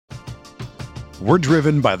We're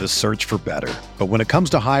driven by the search for better. But when it comes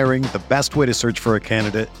to hiring, the best way to search for a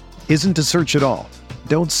candidate isn't to search at all.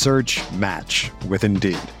 Don't search, match with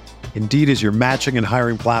Indeed. Indeed is your matching and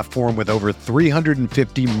hiring platform with over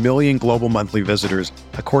 350 million global monthly visitors,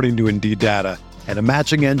 according to Indeed data, and a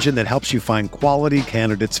matching engine that helps you find quality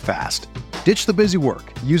candidates fast. Ditch the busy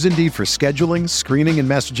work. Use Indeed for scheduling, screening, and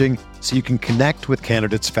messaging so you can connect with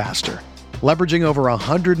candidates faster. Leveraging over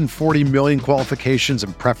 140 million qualifications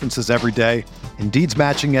and preferences every day, Indeed's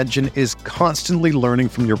matching engine is constantly learning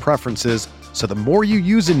from your preferences, so the more you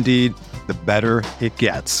use Indeed, the better it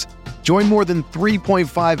gets. Join more than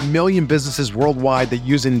 3.5 million businesses worldwide that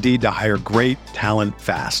use Indeed to hire great talent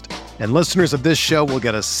fast. And listeners of this show will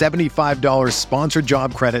get a $75 sponsored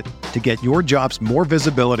job credit to get your jobs more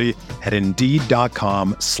visibility at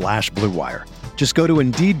Indeed.com/Blue Wire. Just go to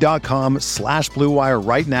Indeed.com/Blue Wire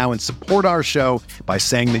right now and support our show by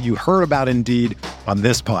saying that you heard about Indeed on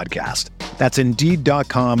this podcast. That's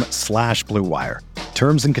Indeed.com/Blue Wire.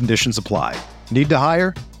 Terms and conditions apply. Need to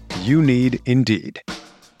hire? You need Indeed.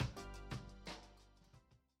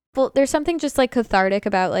 Well, there's something just like cathartic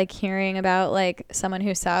about like hearing about like someone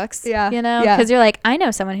who sucks. Yeah. You know? Yeah. Because you're like, I know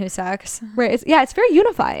someone who sucks. Right. It's very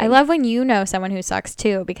unifying. I love when you know someone who sucks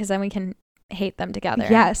too, because then we can hate them together.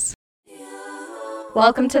 Yes.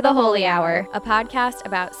 Welcome to The Holy Hour, a podcast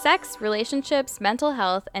about sex, relationships, mental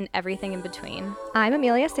health, and everything in between. I'm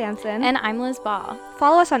Amelia Sampson. And I'm Liz Ball.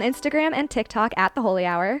 Follow us on Instagram and TikTok at The Holy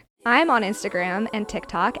Hour. I'm on Instagram and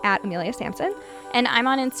TikTok at Amelia Sampson. And I'm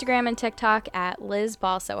on Instagram and TikTok at Liz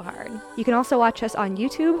Ball So Hard. You can also watch us on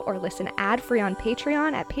YouTube or listen ad-free on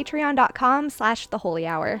Patreon at patreon.com/The Holy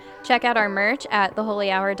Hour. Check out our merch at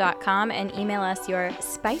theholyhour.com and email us your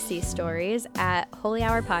spicy stories at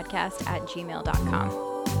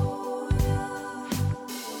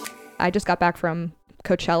holyhourpodcast@gmail.com. I just got back from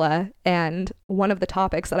Coachella, and one of the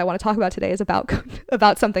topics that I want to talk about today is about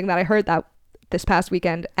something that I heard that this past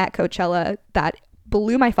weekend at Coachella that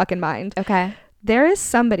blew my fucking mind. Okay.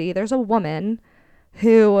 There's a woman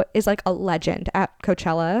who is like a legend at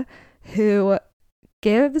Coachella who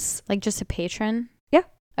gives, Like just a patron? Yeah.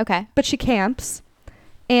 Okay. but she camps,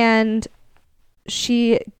 and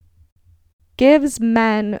she gives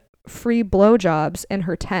men free blowjobs in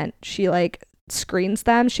her tent. She like screens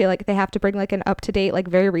them. They have to bring like an up-to-date, like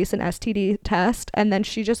very recent STD test, and then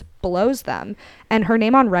she just blows them. And her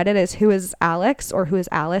name on Reddit is Who is Alex or Who is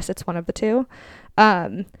Alice. It's one of the two.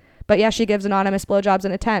 But yeah, she gives anonymous blowjobs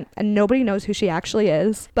in a tent, and nobody knows who she actually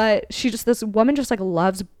is. But this woman just like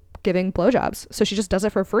loves giving blowjobs, so she just does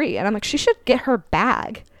it for free. And I'm like, she should get her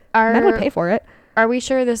bag. Men would pay for it. Are we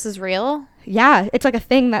sure this is real? Yeah, it's like a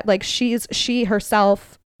thing that like she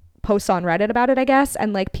herself posts on Reddit about it, I guess,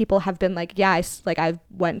 and like people have been like, yeah, I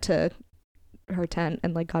went to her tent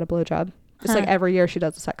and like got a blowjob. It's like every year she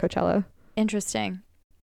does this at Coachella. Interesting.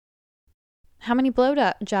 How many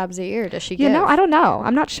blowjobs a year does she give? You know, I don't know.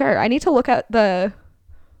 I'm not sure. I need to look at the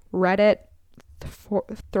Reddit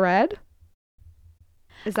thread.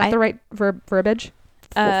 Is that the right verbiage?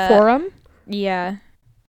 Forum? Yeah.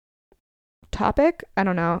 Topic? I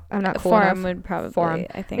don't know. I'm not cool Forum enough. would probably, Forum.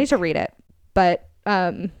 I I think. need to read it. But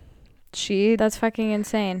she That's fucking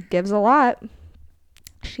insane. gives a lot.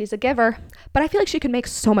 She's a giver. But I feel like she could make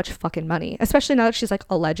so much fucking money, especially now that she's like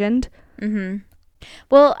a legend. Mm-hmm.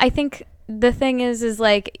 Well, I think the thing is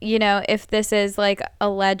like, you know, if this is like a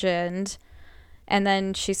legend and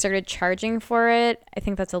then she started charging for it, I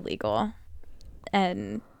think that's illegal.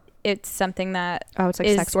 And it's something that It's like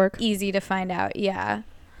is sex work. easy to find out. Yeah.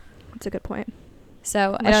 That's a good point.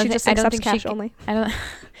 So Unless she just accepts cash only. I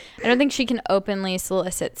don't think she can openly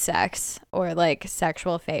solicit sex or like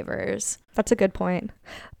sexual favors. That's a good point.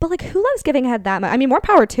 But like, who loves giving head that much? I mean, more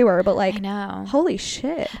power to her, but like, I know. holy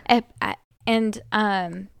shit. And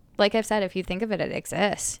like I've said, if you think of it, it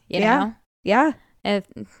exists. You Yeah. know? Yeah.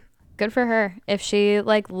 Good for her. If she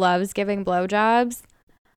like loves giving blowjobs,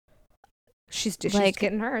 She's like,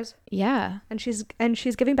 getting hers, yeah. and she's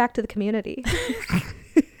giving back to the community.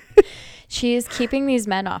 She's keeping these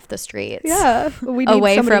men off the streets. Yeah, we need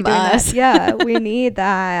Away somebody from doing that. us. Yeah, we need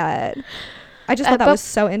that. I just thought that but was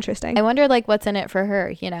so interesting. I wonder like what's in it for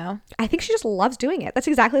her, you know? I think she just loves doing it. That's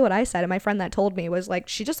exactly what I said. And my friend that told me was like,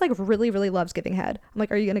 she just like really, really loves giving head. I'm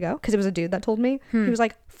like, are you gonna go? Because it was a dude that told me. He was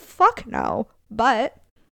like, fuck no. But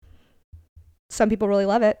some people really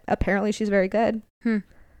love it. Apparently she's very good.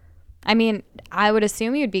 I mean, I would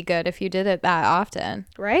assume you'd be good if you did it that often.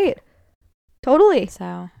 Right. Totally.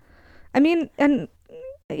 So I mean, and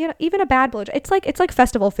you know, even a bad blowjob, it's like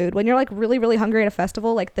festival food. When you're like really, really hungry at a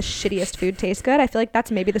festival, like the shittiest food tastes good. I feel like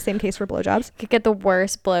that's maybe the same case for blowjobs. you could get the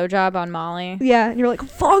worst blowjob on Molly. Yeah, and you're like,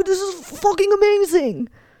 fuck, this is fucking amazing.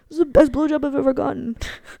 This is the best blowjob I've ever gotten.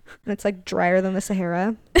 And it's like drier than the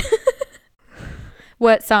Sahara.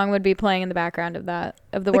 What song would be playing in the background of that?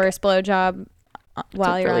 Of the Like, worst blowjob while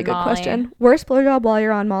That's a you're really on good Molly? question. Worst blowjob while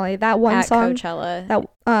you're on Molly. That one At song. Coachella.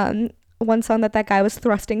 That one song that guy was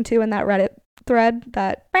thrusting to in that Reddit thread.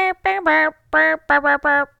 That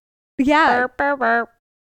yeah.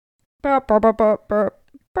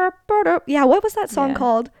 Yeah. What was that song Yeah.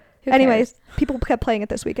 called? Who Anyways, cares? people kept playing it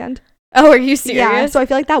this weekend. Oh, are you serious? Yeah. So I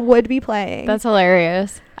feel like that would be playing. That's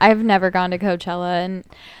hilarious. I've never gone to Coachella and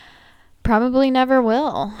probably never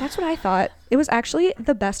will. That's what I thought. It was actually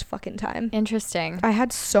the best fucking time. Interesting. I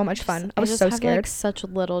had so much fun. I was just so have, scared. like, such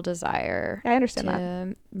little desire I understand that.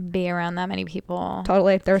 to be around that many people.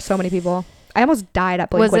 Totally. There were so many people. I almost died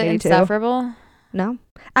at Was it Blink-182. insufferable? No.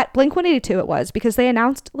 At Blink-182 it was, because they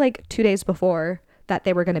announced like 2 days before that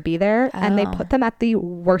they were going to be there, and they Oh. put them at the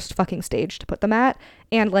worst fucking stage to put them at.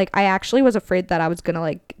 And like I actually was afraid that I was going to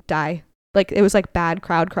like die. Like it was like bad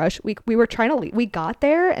crowd crush. We were trying to leave. We got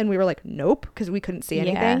there and we were like nope, because we couldn't see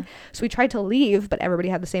anything. Yeah. So we tried to leave, but everybody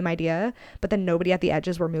had the same idea, but then nobody at the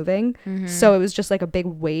edges were moving. Mhm. So it was just like a big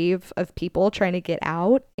wave of people trying to get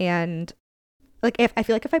out. And like if I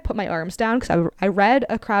feel like if I put my arms down, because I read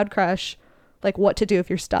a crowd crush like what to do if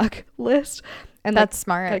you're stuck list, and That's like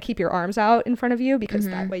smart. gotta keep your arms out in front of you, because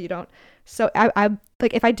that Mhm. way you don't. So I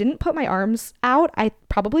like if I didn't put my arms out, I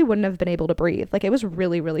probably wouldn't have been able to breathe. Like it was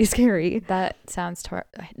really, really scary. That sounds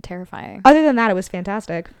terrifying. Other than that, it was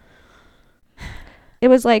fantastic. It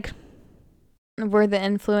was like, Were the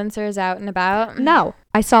influencers out and about? no,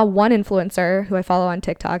 I saw one influencer who I follow on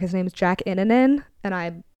TikTok. His name's Jack Inanen, and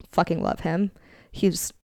I fucking love him.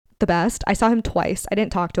 He's the best. I saw him twice. I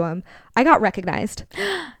didn't talk to him. I got recognized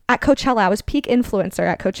at Coachella. I was peak influencer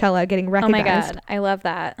at Coachella getting Oh recognized. my God. I love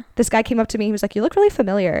that. This guy came up to me. He was like, "You look really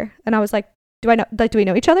familiar." And I was like, do we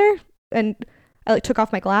know each other? And I like took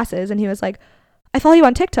off my glasses, and he was like, "I follow you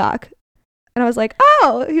on TikTok." And I was like,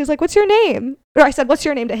 "Oh." He was like, "What's your name?" Or I said, "What's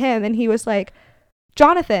your name?" to him, and he was like,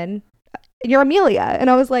 "Jonathan. You're Amelia."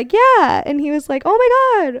 And I was like, "Yeah." And he was like, "Oh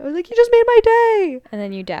my God." I was like, "You just made my day." And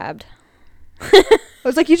then you dabbed. I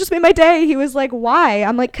was like, "You just made my day." He was like, "Why?"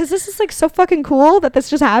 I'm like, "Cause this is like so fucking cool that this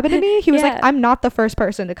just happened to me." He was like, Yeah. "I'm not the first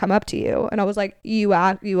person to come up to you." And I was like, "You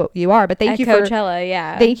are, but thank At you for Coachella,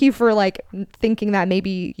 yeah. thank you for like thinking that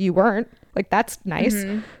maybe you weren't. Like that's nice."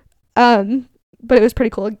 Mhm. But it was pretty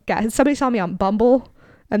cool. Yeah, somebody saw me on Bumble,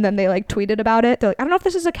 and then they like tweeted about it. They're like, "I don't know if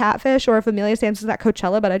this is a catfish or if Amelia Sampson's at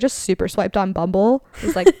Coachella, but I just super swiped on Bumble." It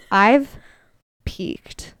was like I've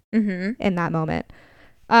peaked Mhm. in that moment.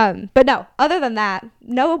 But no, other than that,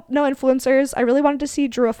 no influencers. I really wanted to see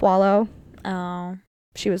Drew Afwalo. Oh.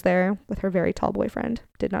 She was there with her very tall boyfriend.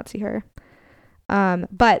 Did not see her.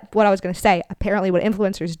 But what I was going to say, apparently what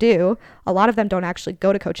influencers do, a lot of them don't actually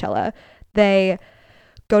go to Coachella. They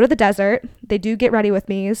go to the desert. They do get ready with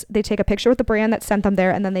me's. They take a picture with the brand that sent them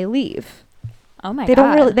there, and then they leave. Oh my They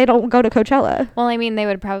God. don't go to Coachella. Well, I mean, they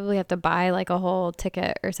would probably have to buy like a whole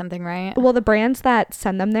ticket or something, right? Well, the brands that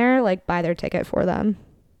send them there like buy their ticket for them.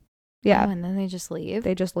 Yeah, Oh, and then they just leave.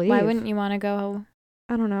 they just leave. Why wouldn't you want to go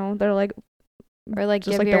I don't know. They're like or like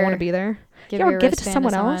just give like your don't want to be there. give Yeah, or your give it to wristband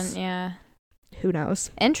someone else. Yeah. Who knows?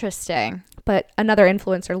 Interesting. But another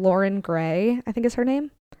influencer, Lauren Gray, I think is her name,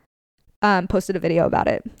 posted a video about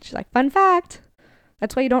it. She's like, "Fun fact,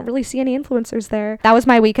 that's why you don't really see any influencers there." That was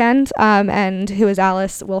my weekend. And Who Is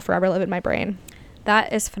Alice will forever live in my brain.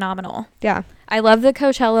 That is phenomenal. Yeah. I love the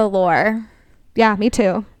Coachella lore. Yeah, me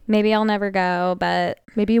too. Maybe I'll never go, but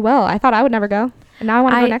Maybe you will. I thought I would never go. And now I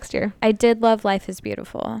want to go I- next year. I did love Life is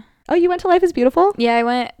Beautiful. Oh, you went to Life is Beautiful? Yeah, I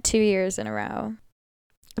went 2 years in a row.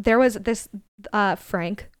 There was this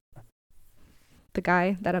Frank, the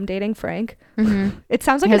guy that I'm dating, Frank. Mm-hmm. It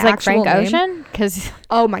sounds like Because an like actual Frank name. Ocean? Because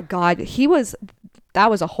Oh my God. That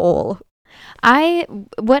was a hole.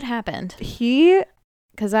 what happened?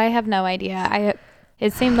 Because I have no idea.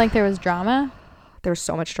 It seemed like there was drama. There was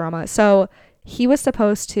so much drama. So he was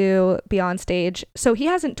supposed to be on stage. So he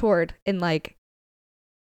hasn't toured in like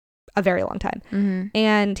a very long time. Mm-hmm.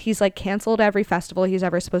 And he's like canceled every festival he's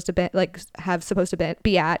ever supposed to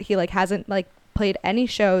be at. He like hasn't like played any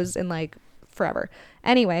shows in like forever.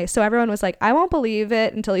 Anyway, so everyone was like, "I won't believe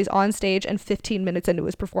it until he's on stage and 15 minutes into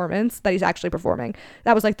his performance that he's actually performing."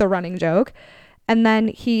 That was like the running joke. And then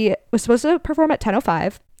he was supposed to perform at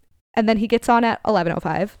 10:05, and then he gets on at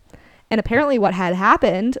 11:05. And apparently what had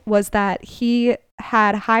happened was that he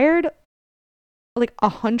had hired like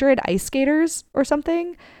 100 ice skaters or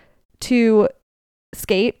something to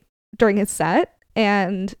skate during his set,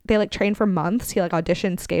 and they like trained for months. He like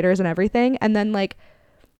auditioned skaters and everything, and then like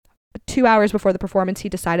 2 hours before the performance, he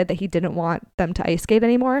decided that he didn't want them to ice skate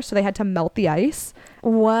anymore, so they had to melt the ice.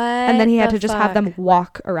 What? And then he had to just have them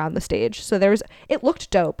walk around the stage. So it looked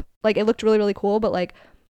dope. Like, it looked really, really cool, but like,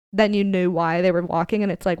 then you knew why they were walking,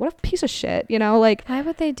 and it's like, what a piece of shit, you know? Like, why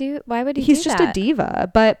would he do he's just a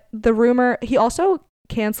diva. But the rumor, he also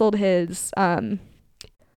canceled his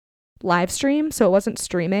live stream, so it wasn't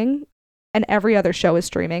streaming, and every other show is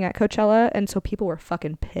streaming at Coachella, and so people were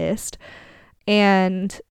fucking pissed.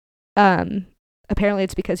 And apparently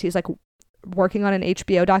it's because he's like working on an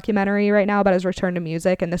HBO documentary right now about his return to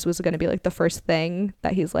music, and this was going to be like the first thing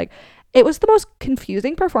that he's like. It was the most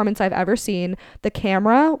confusing performance I've ever seen. The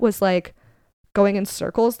camera was like going in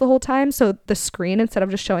circles the whole time, so the screen, instead of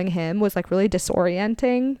just showing him, was like really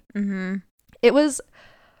disorienting. It was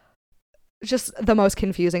just the most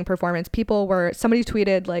confusing performance. Somebody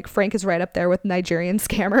tweeted like, Frank is right up there with Nigerian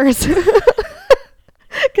scammers,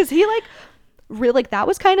 because he like really, like, that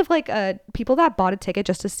was kind of like people that bought a ticket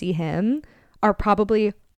just to see him are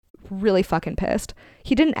probably really fucking pissed.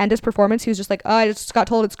 He didn't end his performance. He was just like, oh, I just got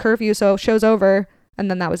told it's curfew, so show's over, and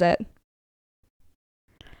then that was it.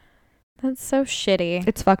 That's so shitty.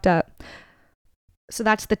 It's fucked up. So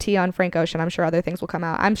that's the tea on Frank Ocean. I'm sure other things will come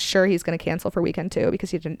out. I'm sure he's going to cancel for Weekend 2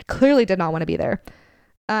 because he clearly did not want to be there.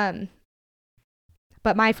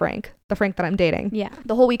 But my Frank, the Frank that I'm dating, yeah,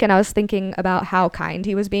 the whole weekend I was thinking about how kind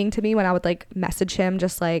he was being to me when I would like message him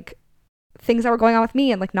just like things that were going on with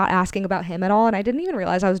me and like not asking about him at all. And I didn't even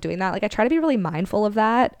realize I was doing that. Like, I try to be really mindful of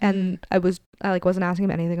that, and I wasn't asking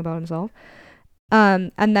him anything about himself.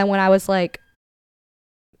 And then when I was like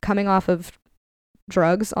coming off of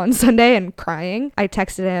drugs on Sunday and crying, I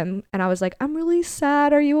texted him and I was like, I'm really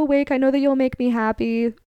sad. Are you awake? I know that you'll make me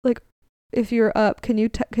happy. Like, if you're up, can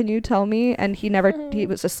you tell me? And he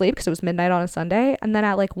was asleep because it was midnight on a Sunday. And then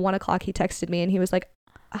at like 1:00 he texted me and he was like,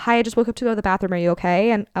 hi, I just woke up to go to the bathroom. Are you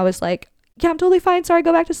okay? And I was like, yeah, I'm totally fine. Sorry,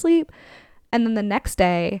 go back to sleep. And then the next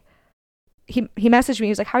day he messaged me.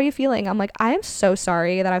 He was like, how are you feeling? I'm like, I am so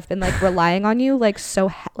sorry that I've been like relying on you. Like,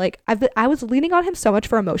 I was leaning on him so much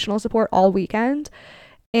for emotional support all weekend.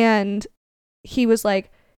 And he was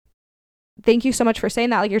like, thank you so much for saying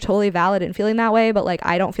that. Like, you're totally valid in feeling that way, but like,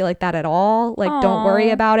 I don't feel like that at all. Like, don't worry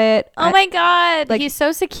about it. Oh my God. Like, he's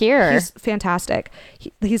so secure. He's fantastic.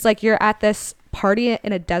 He's like, you're at this party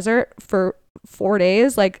in a desert for 4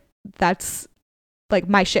 days. Like, that's like,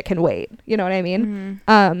 my shit can wait. You know what I mean?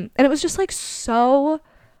 And it was just like, so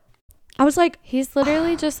I was like, he's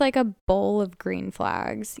literally just like a bowl of green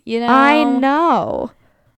flags, you know? I know.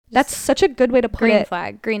 That's such a good way to put it.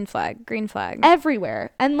 Green flag.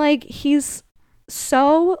 Everywhere. And like, he's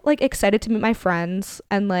so like excited to meet my friends,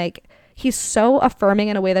 and like, he's so affirming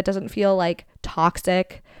in a way that doesn't feel like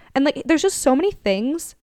toxic. And like, there's just so many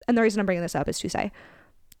things. And the reason I'm bringing this up is to say,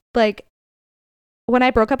 like, when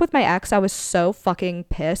I broke up with my ex, I was so fucking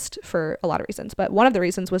pissed for a lot of reasons. But one of the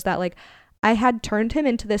reasons was that like, I had turned him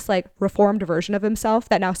into this like reformed version of himself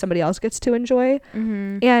that now somebody else gets to enjoy.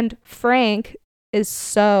 And Frank is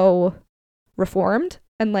so reformed,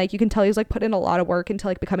 and like, you can tell he's like put in a lot of work into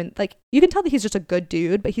like becoming like, you can tell that he's just a good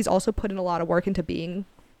dude, but he's also put in a lot of work into being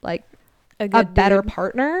like a better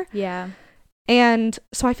partner. Yeah. And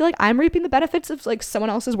so I feel like I'm reaping the benefits of like someone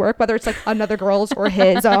else's work, whether it's like another girl's or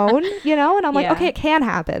his own, you know? And I'm like, okay, it can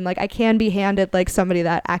happen. Like, I can be handed like somebody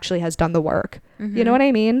that actually has done the work. You know what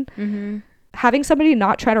I mean? Having somebody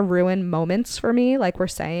not try to ruin moments for me, like we're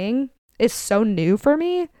saying, is so new for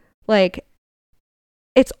me. Like,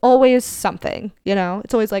 it's always something, you know?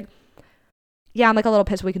 It's always like, yeah, I'm like a little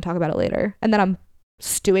pissed, we can talk about it later. And then I'm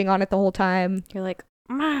stewing on it the whole time. You're like,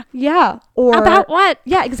 yeah. Or about what?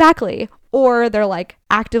 Yeah, exactly. Or they're like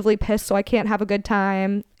actively pissed so I can't have a good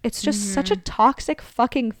time. It's just such a toxic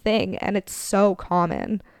fucking thing, and it's so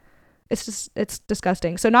common. It's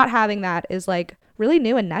disgusting. So not having that is like really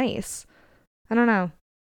new and nice. I don't know.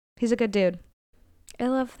 He's a good dude. I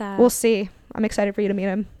love that. We'll see. I'm excited for you to meet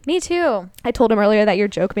him. Me too. I told him earlier that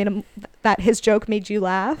his joke made you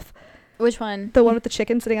laugh. Which one? The one with the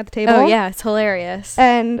chicken sitting at the table. Oh yeah, it's hilarious.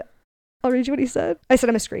 And I'll read you what he said. I sent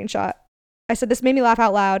him a screenshot. I said, this made me laugh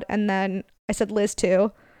out loud. And then I said, Liz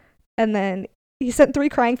too. And then he sent 3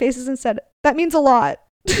 crying faces and said, that means a lot.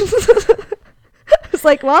 I was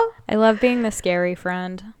like, well, I love being the scary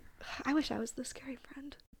friend. I wish I was the scary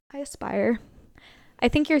friend. I aspire. I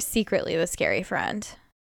think you're secretly the scary friend.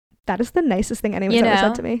 That is the nicest thing anyone's ever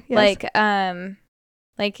said to me. Yes.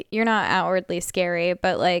 Like you're not outwardly scary,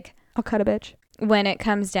 but like, I'll cut a bitch. When it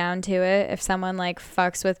comes down to it, if someone like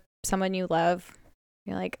fucks with someone you love,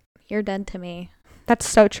 you're like, you're dead to me. That's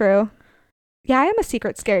so true. Yeah, I am a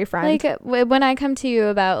secret scary friend. Like when I come to you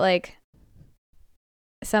about like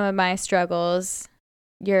some of my struggles,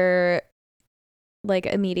 you're like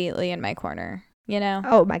immediately in my corner, you know?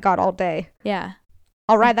 Oh my God, all day. Yeah.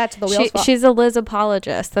 I'll ride that to the wheels fall. She's a Liz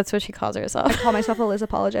apologist. That's what she calls herself. I call myself a Liz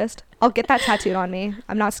apologist. I'll get that tattooed on me.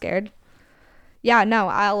 I'm not scared. Yeah, no,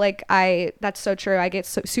 that's so true. I get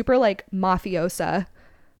super like mafiosa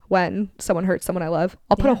when someone hurts someone I love.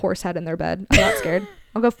 I'll put a horse head in their bed. I'm not scared.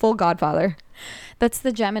 I'll go full Godfather. That's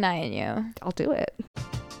the Gemini in you. I'll do it.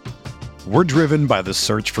 We're driven by the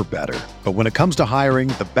search for better. But when it comes to hiring,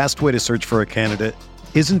 the best way to search for a candidate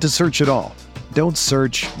isn't to search at all. Don't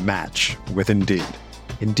search, match with Indeed.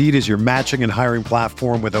 Indeed is your matching and hiring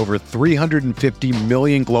platform with over 350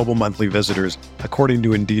 million global monthly visitors, according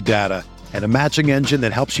to Indeed data, and a matching engine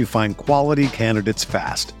that helps you find quality candidates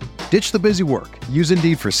fast. Ditch the busy work. Use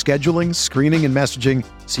Indeed for scheduling, screening, and messaging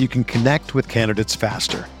so you can connect with candidates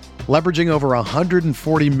faster. Leveraging over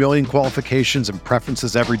 140 million qualifications and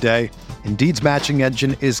preferences every day, Indeed's matching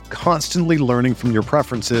engine is constantly learning from your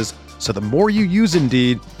preferences, so the more you use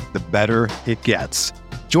Indeed, the better it gets.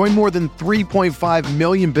 Join more than 3.5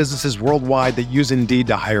 million businesses worldwide that use Indeed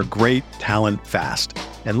to hire great talent fast.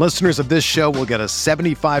 And listeners of this show will get a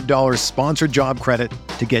 $75 sponsored job credit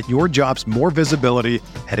to get your jobs more visibility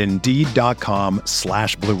at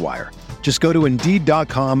Indeed.com/Blue Wire. Just go to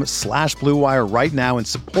Indeed.com/Blue Wire right now and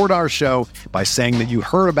support our show by saying that you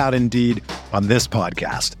heard about Indeed on this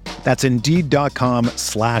podcast. That's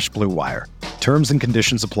Indeed.com/Blue Wire. Terms and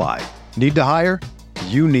conditions apply. Need to hire?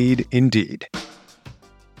 You need Indeed.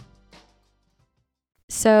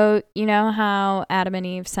 So, you know how Adam and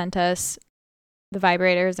Eve sent us the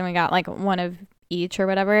vibrators and we got like one of each or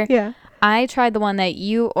whatever? Yeah. I tried the one that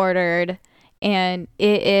you ordered and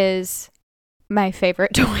it is my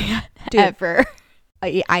favorite toy ever.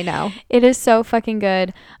 I know. It is so fucking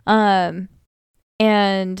good. And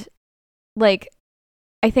like,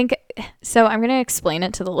 I think, so I'm going to explain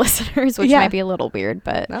it to the listeners, which might be a little weird,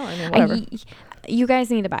 but no, I mean, whatever. You guys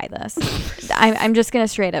need to buy this. I'm just going to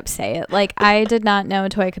straight up say it. Like, I did not know a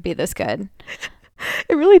toy could be this good.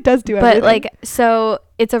 It really does do everything. But like, so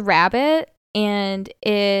it's a rabbit and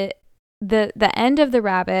the end of the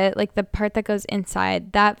rabbit, like the part that goes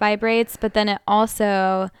inside, that vibrates, but then it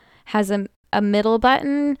also has a middle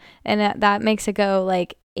button and that makes it go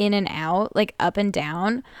like in and out, like up and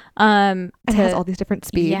down. It has all these different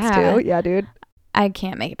speeds too. Yeah, dude. I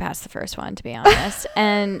can't make it past the first one, to be honest.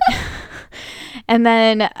 and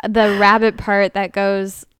then the rabbit part that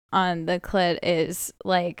goes on the clit is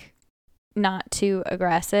like not too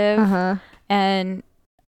aggressive. And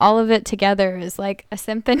all of it together is like a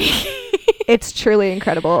symphony. It's truly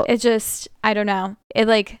incredible. It just, I don't know. It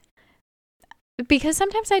like, because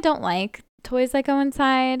sometimes I don't like toys that go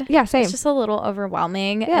inside. Yeah, same. It's just a little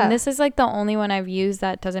overwhelming. Yeah. And this is like the only one I've used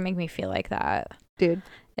that doesn't make me feel like that. Dude.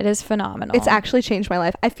 It is phenomenal. It's actually changed my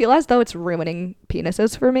life. I feel as though it's ruining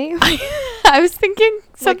penises for me. I was thinking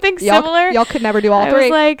something similar. Y'all could never do all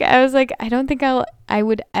three. I was like, I don't think I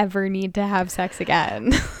would ever need to have sex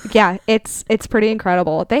again. Yeah, it's pretty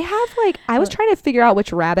incredible. They have like, I was trying to figure out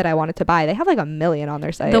which rabbit I wanted to buy. They have like 1 million on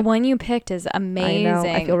their site. The one you picked is amazing. I know.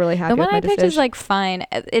 I feel really happy The with one my I picked decision. is like fine.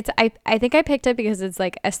 I think I picked it because it's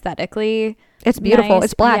like aesthetically. It's beautiful. Nice.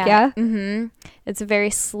 It's black, yeah. Mm-hmm. It's a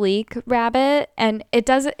very sleek rabbit, and it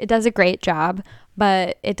does a great job,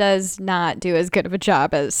 but it does not do as good of a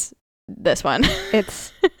job as this one.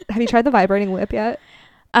 Have you tried the vibrating whip yet?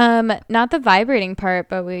 Not the vibrating part,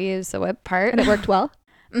 but we used the whip part, And it worked well?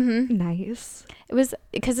 Mm-hmm. Nice. It was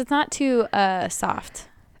because it's not too soft.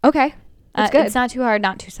 Okay. That's good. It's not too hard,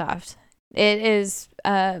 not too soft. It is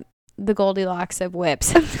the Goldilocks of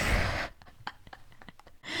whips.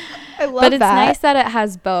 I love but it's that. nice that it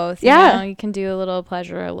has both. Yeah. You know, you can do a little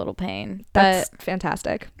pleasure, a little pain. That's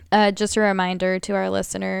fantastic. Just a reminder to our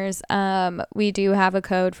listeners, we do have a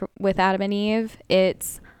code with Adam and Eve.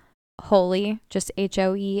 It's HOLY, just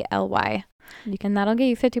HOELY. And that'll get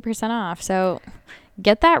you 50% off. So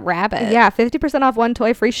get that rabbit. Yeah, 50% off one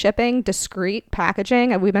toy, free shipping, discreet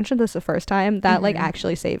packaging. And we mentioned this the first time. That like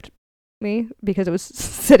actually saved me because it was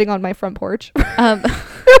sitting on my front porch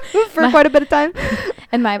for quite a bit of time.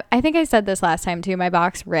 And I think I said this last time too, my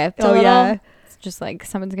box ripped a little. Yeah. It's just like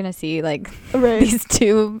someone's gonna see like these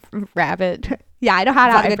two rabbit yeah, I know how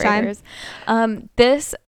to have a good time.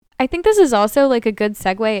 I think this is also like a good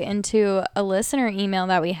segue into a listener email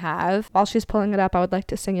that we have. While she's pulling it up, I would like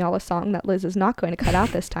to sing y'all a song that Liz is not going to cut out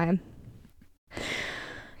this time.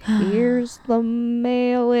 Here's the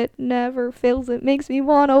mail, it never fails. It makes me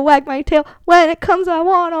want to wag my tail. When it comes, I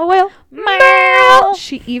want to wail. Meow.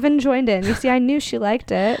 She even joined in. You see, I knew she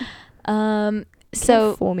liked it. So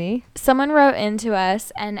Can't fool me. Someone wrote into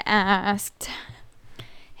us and asked,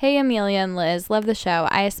 "Hey, Amelia and Liz, love the show.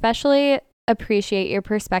 I especially appreciate your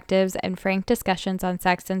perspectives and frank discussions on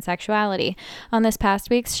sex and sexuality. On this past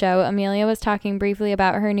week's show, Amelia was talking briefly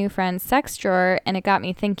about her new friend's sex drawer, and it got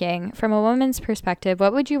me thinking, from a woman's perspective,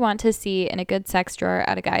 what would you want to see in a good sex drawer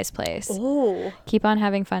at a guy's place? Oh, Keep on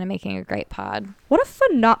having fun and making a great pod. what a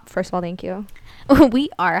first of all, thank you. We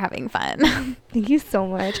are having fun. Thank you so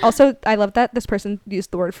much. Also, I love that this person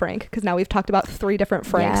used the word Frank, because now we've talked about 3 different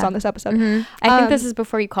Franks Yeah. on this episode. I think this is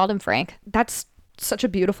before you called him Frank. That's such a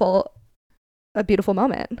beautiful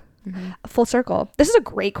moment. Full circle. This is a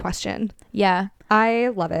great question. Yeah. I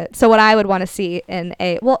love it. So what I would want to see in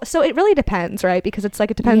so it really depends, right? Because it's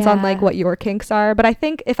like, it depends on like Yeah. what your kinks are. But I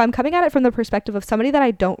think if I'm coming at it from the perspective of somebody that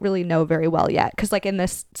I don't really know very well yet, because like in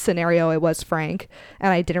this scenario, it was Frank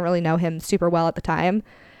and I didn't really know him super well at the time.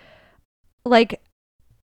 Like,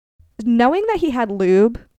 knowing that he had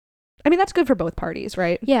lube, I mean, that's good for both parties,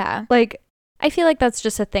 right? Yeah. Like, I feel like that's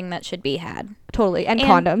just a thing that should be had. totally. And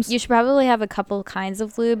condoms. You should probably have a couple kinds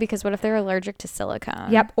of lube, because what if they're allergic to silicone?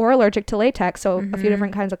 Yep. Or allergic to latex. So a few Mhm.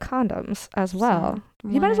 different kinds of condoms as well.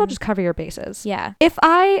 You might as well just cover your bases. Yeah.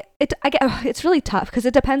 It's really tough because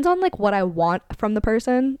it depends on like what I want from the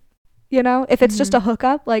person. You know, if it's just a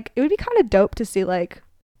hookup, like it would be kind of dope to see like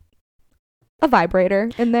a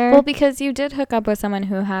vibrator in there. Well, because you did hook up with someone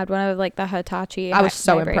who had one of like the Hitachi. I was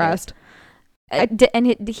so vibrators. impressed.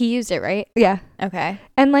 And he used it, right? Yeah. Okay.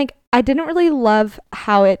 And like, I didn't really love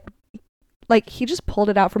how it, like, he just pulled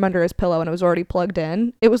it out from under his pillow and it was already plugged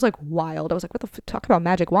in. It was like wild. I was like, what the talk about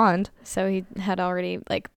magic wand. So he had already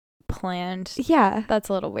like planned. Yeah. That's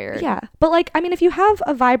a little weird. Yeah. But like, I mean, if you have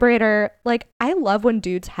a vibrator, like, I love when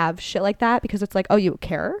dudes have shit like that because it's like, oh, you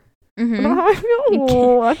care? Mhm. About how I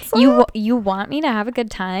feel? What's up? You want me to have a good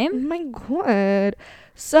Oh time? my God.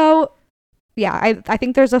 So yeah, I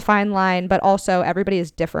think there's a fine line, but also everybody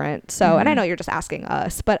is different. So, and I know you're just asking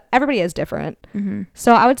us, but everybody is different. Mm-hmm.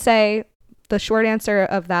 So I would say the short answer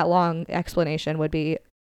of that long explanation would be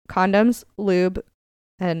condoms, lube,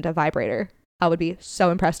 and a vibrator. I would be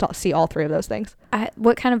so impressed to see all 3 of those things.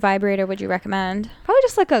 What kind of vibrator would you recommend? Probably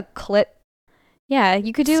just like a clit. Yeah,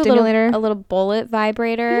 you could do Stimulator. a little bullet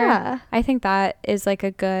vibrator. Yeah. I think that is like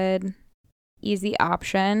a good, easy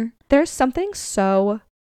option. There's something so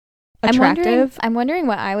attractive. I'm wondering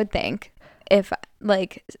what I would think if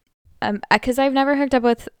like, because I've never hooked up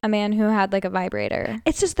with a man who had like a vibrator.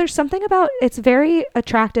 It's just, there's something about, it's very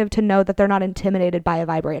attractive to know that they're not intimidated by a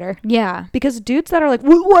vibrator. Yeah. Because dudes that are like,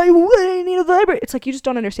 why do I need a vibrator? It's like, you just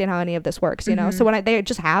don't understand how any of this works, you know? So when they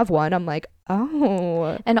just have one, I'm like,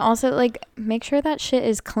 oh. And also like, make sure that shit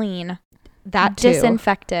is clean. That too.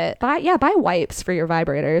 Disinfect it. Buy wipes for your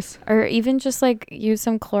vibrators. Or even just like use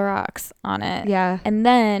some Clorox on it. Yeah. And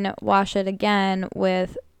then wash it again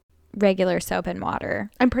with regular soap and water.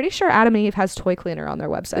 I'm pretty sure Adam and Eve has toy cleaner on their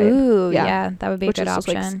website. Ooh, yeah, that would be a which good is just,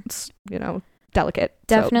 option. like, you know, delicate.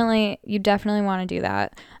 Definitely, you definitely want to do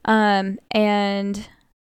that. And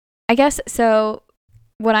I guess so.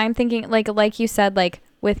 What I'm thinking, like you said, like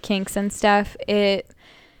with kinks and stuff, if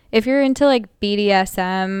you're into like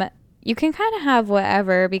BDSM, you can kind of have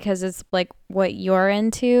whatever because it's like what you're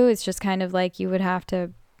into. It's just kind of like you would have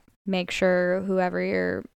to make sure whoever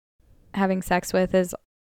you're having sex with is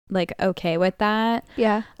like okay with that.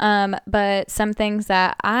 Yeah. But some things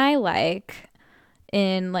that I like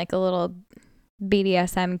in like a little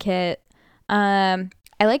BDSM kit, I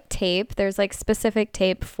like tape. There's like specific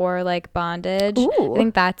tape for like bondage. Ooh. I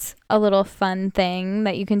think that's a little fun thing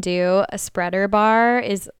that you can do. A spreader bar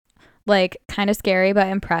is like kind of scary but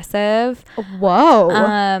impressive. Whoa.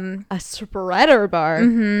 A spreader bar.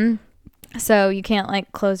 Mm-hmm. So you can't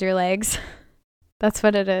like close your legs. That's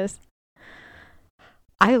what it is.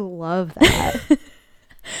 I love that.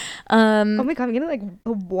 Oh my God, I'm getting like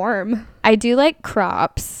warm. I do like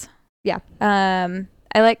crops. Yeah. I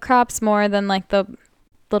like crops more than like the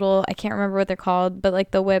little, I can't remember what they're called, but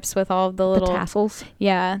like the whips with all the little tassels.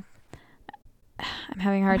 Yeah. I'm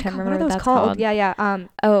having a hard time remembering what are what those that's called. Yeah.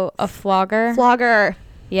 Oh, a flogger. Flogger.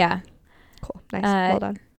 Yeah. Cool. Nice. Well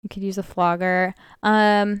done. You could use a flogger.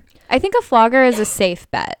 I think a flogger is a safe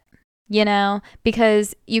bet, you know,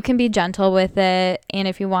 because you can be gentle with it. And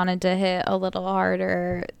if you wanted to hit a little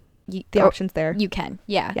harder, the option's there. You can.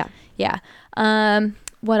 Yeah. Yeah.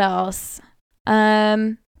 What else?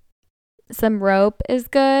 Some rope is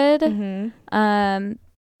good. Mm-hmm.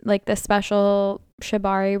 Like the special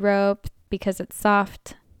shibari rope because it's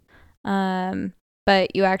soft.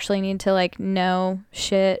 But you actually need to like know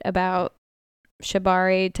shit about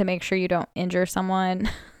shibari to make sure you don't injure someone.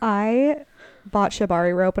 I bought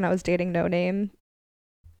shibari rope when I was dating No Name,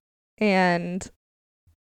 and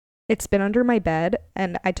it's been under my bed,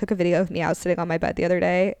 and I took a video of me. I was sitting on my bed the other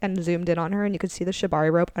day and zoomed in on her, and you could see the shibari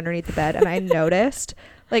rope underneath the bed. And I noticed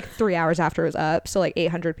like 3 hours after it was up, so like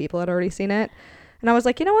 800 people had already seen it. And I was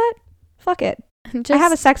like, you know what? Fuck it. I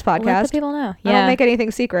have a sex podcast. Let the people know. I don't make anything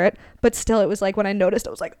secret. But still, it was like when I noticed,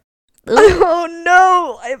 I was like, oh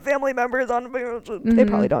no, I have family members on. They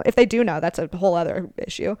probably don't. If they do know, that's a whole other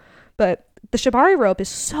issue. But the shibari rope is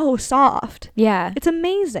so soft. Yeah. It's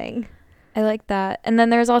amazing. I like that. And then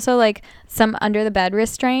there's also like some under the bed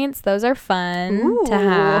restraints. Those are fun to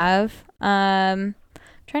have.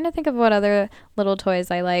 Trying to think of what other little toys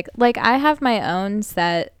I like. Like I have my own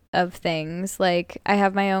set of things. Like I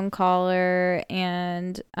have my own collar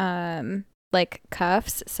and like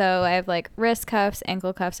cuffs. So I have like wrist cuffs,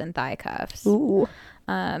 ankle cuffs, and thigh cuffs. Ooh.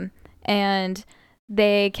 And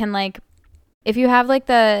they can like, if you have like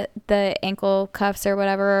the ankle cuffs or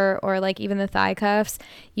whatever, or like even the thigh cuffs,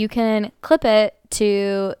 you can clip them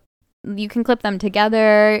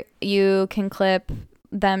together. You can clip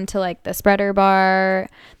them to like the spreader bar.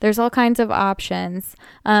 There's all kinds of options.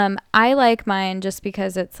 I like mine just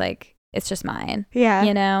because it's like, it's just mine. Yeah.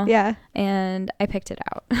 You know? Yeah. And I picked it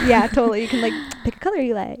out. Yeah, totally. You can like pick a color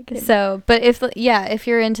you like. So, but if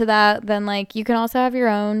you're into that, then like you can also have your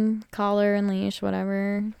own collar and leash,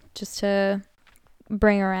 whatever, just to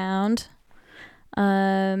bring around.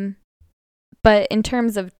 But in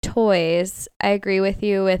terms of toys, I agree with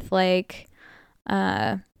you with like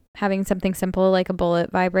having something simple like a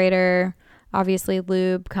bullet vibrator, obviously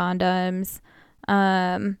lube, condoms.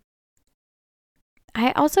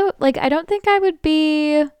 I also like, I don't think I would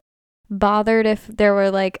be bothered if there were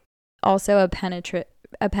like also a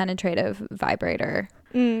penetrative vibrator.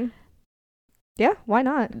 Yeah, why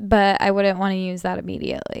not? But I wouldn't want to use that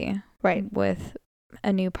immediately. Right. With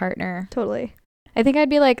a new partner. Totally. I think I'd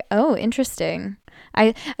be like, oh, interesting.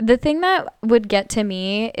 The thing that would get to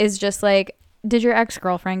me is just like, did your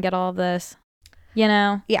ex-girlfriend get all of this? You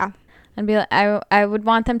know? Yeah. I'd be like, I would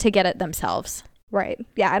want them to get it themselves. Right.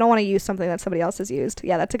 Yeah, I don't want to use something that somebody else has used.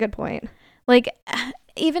 Yeah, that's a good point. Like,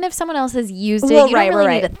 even if someone else has used it, you don't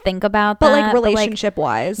really need to think about that. But like relationship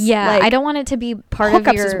wise. Yeah, like, I don't want it to be part hookups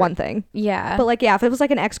of your... is one thing. Yeah. But like, yeah, if it was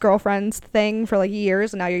like an ex-girlfriend's thing for like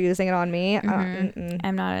years and now you're using it on me,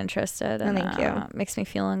 I'm not interested. No, thank you. It makes me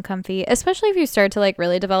feel uncomfy. Especially if you start to like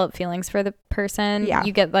really develop feelings for the person. Yeah.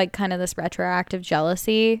 You get like kind of this retroactive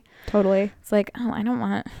jealousy. Totally. It's like, oh,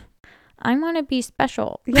 I want to be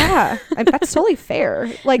special. Yeah, that's totally fair.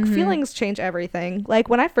 Like feelings change everything. Like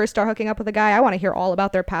when I first start hooking up with a guy, I want to hear all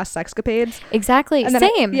about their past sexcapades. Exactly.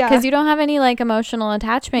 Same. Because you don't have any like emotional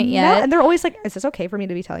attachment yet. No, and they're always like, is this okay for me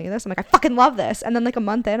to be telling you this? I'm like, I fucking love this. And then like a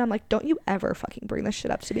month in, I'm like, don't you ever fucking bring this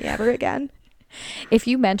shit up to me ever again. If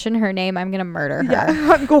you mention her name, I'm gonna murder her. Yeah,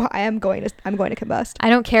 I'm going to combust. I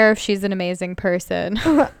don't care if she's an amazing person.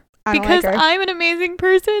 Because like I'm an amazing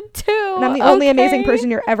person too. And I'm the only amazing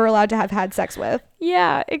person you're ever allowed to have had sex with.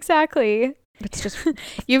 Yeah, exactly. It's just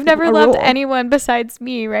you've never loved anyone besides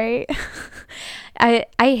me, right? I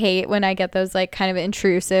hate when I get those like kind of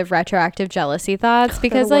intrusive retroactive jealousy thoughts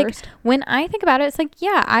because like when I think about it, it's like,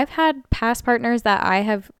 yeah, I've had past partners that I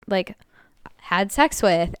have like had sex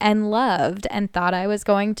with and loved and thought I was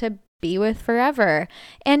going to be with forever.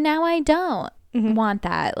 And now I don't want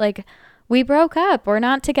that. Like, we broke up. We're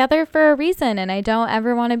not together for a reason, and I don't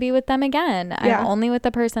ever want to be with them again. Yeah. I'm only with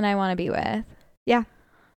the person I want to be with. Yeah.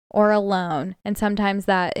 Or alone. And sometimes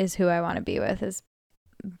that is who I want to be with, is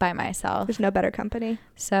by myself. There's no better company.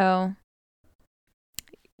 So,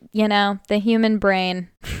 you know, the human brain.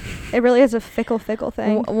 It really is a fickle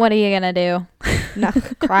thing. What are you going to do? No,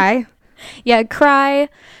 cry. Yeah, cry.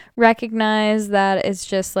 Recognize that it's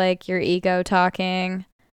just like your ego talking,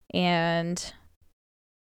 and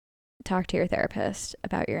talk to your therapist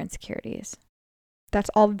about your insecurities. That's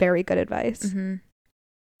all very good advice.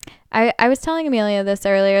 I was telling Amelia this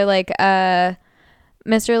earlier, like Mr.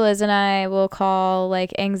 Liz and I will call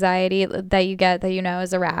like anxiety that you get that you know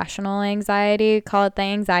is irrational anxiety, call it the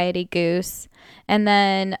anxiety goose. And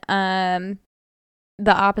then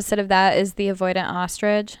the opposite of that is the avoidant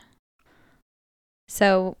ostrich.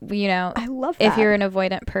 So, you know, I love that. If you're an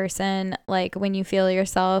avoidant person, like when you feel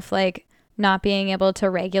yourself like not being able to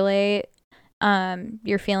regulate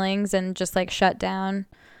your feelings and just like shut down,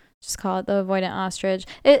 just call it the avoidant ostrich.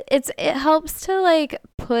 It helps to like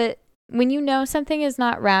put, when you know something is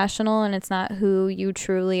not rational and it's not who you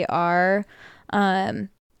truly are,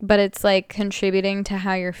 but it's like contributing to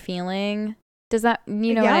how you're feeling. Does that,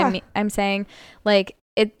 you know what I mean? I'm saying, like,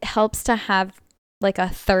 it helps to have like a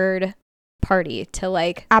third party to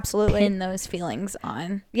like Absolutely. pin those feelings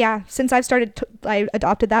on. Yeah, since I've started I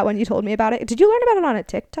adopted that when you told me about it. Did you learn about it on a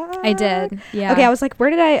TikTok? I did. Yeah. Okay, I was like, where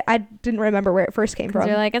did I didn't remember where it first came from.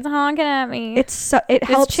 You're like, it's honking at me. It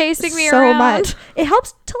helps chasing me so around. much. It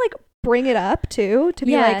helps to like bring it up too, to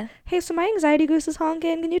be Yeah. like, hey, so my anxiety goose is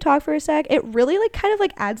honking, can you talk for a sec? It really like kind of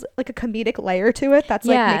like adds like a comedic layer to it that's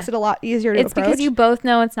like Yeah. makes it a lot easier to It's approach. because you both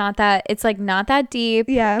know it's not that deep.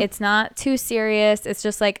 Yeah. It's not too serious. It's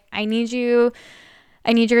just like, I need your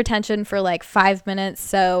attention for like 5 minutes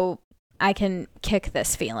so I can kick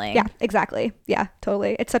this feeling. Yeah, exactly. Yeah,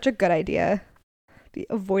 totally. It's such a good idea. The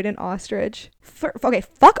avoidant ostrich. Okay,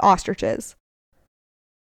 fuck ostriches.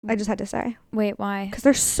 I just had to say. Wait, why?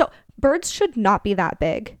 Because birds should not be that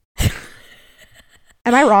big.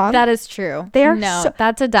 Am I wrong? That is true. They are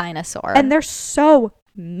that's a dinosaur. and they're so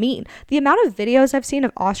mean. The amount of videos I've seen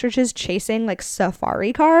of ostriches chasing like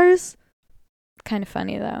safari cars, kind of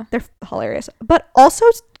funny though. they're hilarious. But also,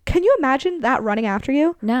 can you imagine that running after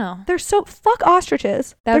you? No. They're fuck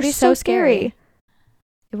ostriches. That would They're be so scary.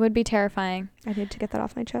 It would be terrifying. I need to get that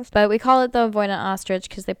off my chest. But we call it the avoidant ostrich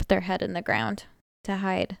because they put their head in the ground to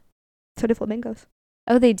hide. So do flamingos.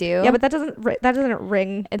 Oh, they do? Yeah, but that doesn't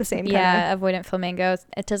ring the same kind Yeah, avoidant flamingos.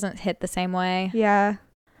 It doesn't hit the same way. Yeah.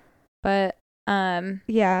 But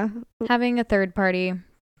yeah. having a third party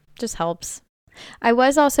just helps. I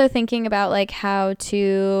was also thinking about like how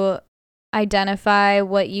to identify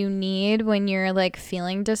what you need when you're like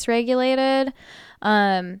feeling dysregulated.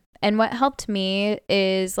 And what helped me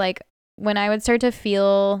is like when I would start to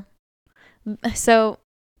feel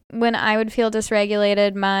when I would feel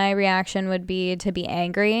dysregulated, my reaction would be to be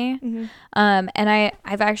angry. Mm-hmm. And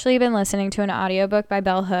I've actually been listening to an audiobook by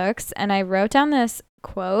Bell Hooks, and I wrote down this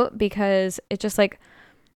quote because it just like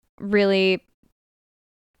really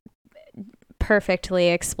perfectly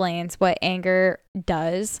explains what anger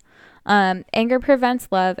does. Anger prevents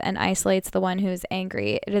love and isolates the one who is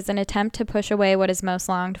angry. It is an attempt to push away what is most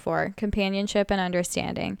longed for, companionship and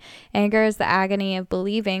understanding. Anger is the agony of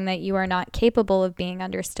believing that you are not capable of being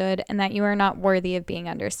understood and that you are not worthy of being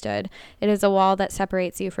understood. It is a wall that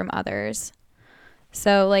separates you from others.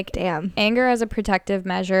 So like, damn, anger as a protective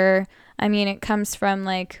measure, I mean, it comes from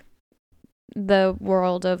like the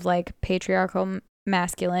world of like patriarchal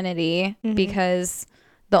masculinity, mm-hmm. because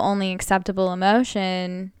the only acceptable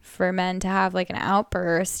emotion for men to have like an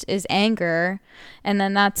outburst is anger. And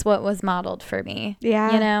then that's what was modeled for me.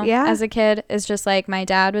 Yeah. You know, yeah. as a kid, it's just like my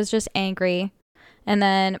dad was just angry. And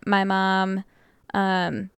then my mom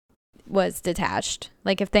was detached.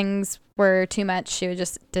 Like if things were too much, she would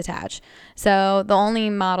just detach. So the only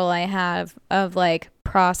model I have of like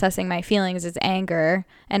processing my feelings is anger,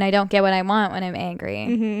 and I don't get what I want when I'm angry.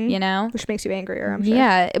 Mm-hmm. You know, which makes you angrier, I'm sure.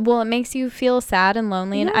 Yeah, well, it makes you feel sad and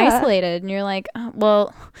lonely and isolated, and you're like, oh,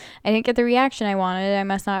 well, I didn't get the reaction I wanted. I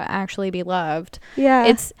must not actually be loved.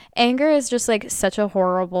 Yeah, anger is just like such a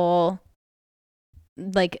horrible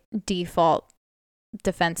like default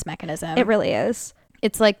defense mechanism. It really is.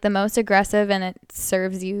 It's like the most aggressive, and it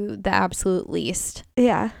serves you the absolute least.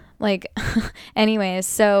 Yeah. Like, anyways,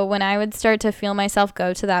 so when I would start to feel myself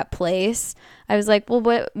go to that place, I was like,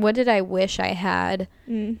 well, what did I wish I had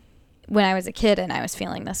when I was a kid and I was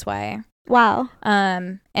feeling this way? Wow.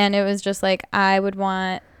 And it was just like, I would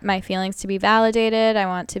want my feelings to be validated. I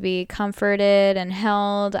want to be comforted and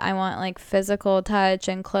held. I want like physical touch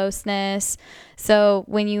and closeness. So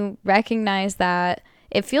when you recognize that,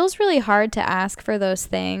 it feels really hard to ask for those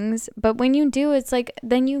things. But when you do, it's like,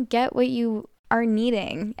 then you get what you are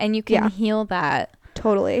needing and you can heal that.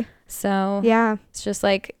 Totally. So yeah, it's just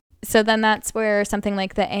like, so then that's where something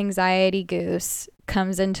like the anxiety goose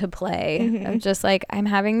comes into play. Mm-hmm. Of just like, I'm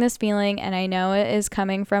having this feeling and I know it is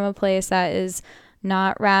coming from a place that is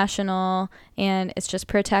not rational and it's just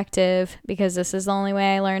protective, because this is the only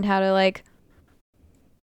way I learned how to like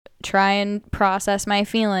try and process my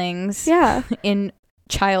feelings in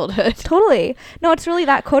childhood. Totally. No, it's really,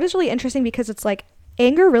 that quote is really interesting because it's like,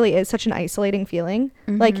 anger really is such an isolating feeling.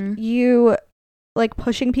 Mm-hmm. Like you like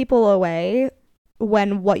pushing people away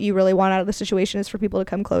when what you really want out of the situation is for people to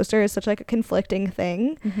come closer is such like a conflicting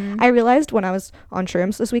thing. Mm-hmm. I realized when I was on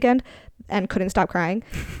shrooms this weekend and couldn't stop crying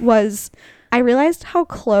was I realized how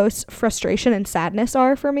close frustration and sadness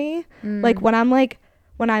are for me. Like when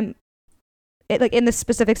I'm in this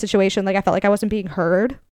specific situation, like I felt like I wasn't being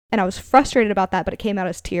heard and I was frustrated about that, but it came out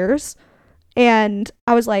as tears. And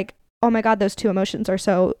I was like, oh my God, those two emotions are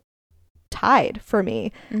so tied for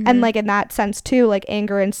me. Mm-hmm. And like in that sense too, like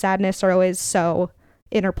anger and sadness are always so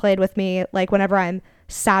interplayed with me. Like whenever I'm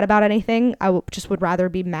sad about anything, just would rather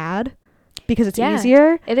be mad. because it's Yeah.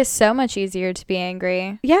 easier. It is so much easier to be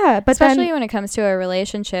angry. Yeah, but especially then when it comes to a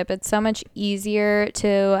relationship, it's so much easier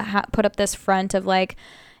to put up this front of like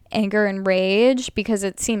anger and rage because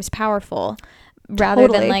it seems powerful rather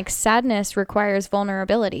Totally. than like sadness requires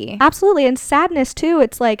vulnerability. absolutely. And sadness too.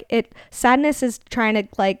 It's like sadness is trying to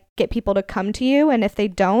like get people to come to you, and if they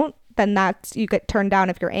don't, then that's, you get turned down.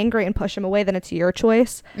 If you're angry and push them away, then it's your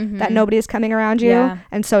choice that nobody is coming around you. Yeah.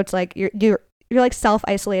 And so it's like you're like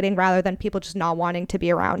self-isolating rather than people just not wanting to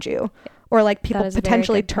be around you, or like people is a very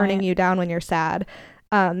potentially good turning point. you down when you're sad,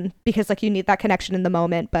 because like you need that connection in the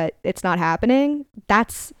moment, but it's not happening.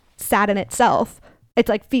 That's sad in itself. It's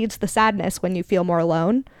like feeds the sadness when you feel more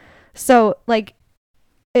alone. So like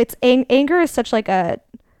it's anger is such like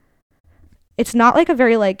it's not like a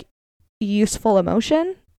very like useful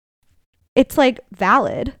emotion. It's like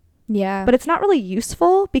valid, Yeah. but it's not really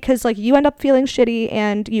useful because like you end up feeling shitty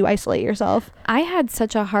and you isolate yourself. I had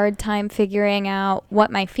such a hard time figuring out what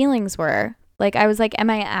my feelings were. Like I was like, am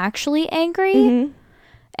I actually angry? Mm-hmm.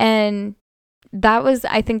 And that was,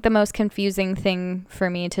 I think, the most confusing thing for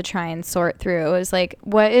me to try and sort through. Was like,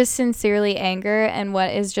 what is sincerely anger and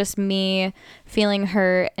what is just me feeling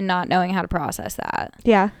hurt and not knowing how to process that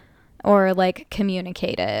Yeah. or like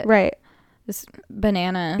communicate it. Right. It's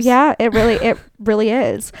bananas. Yeah, it really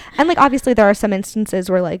is. And like obviously there are some instances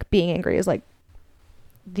where like being angry is like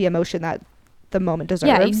the emotion that the moment deserves.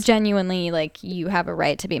 Yeah, you genuinely like you have a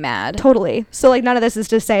right to be mad. Totally. So like none of this is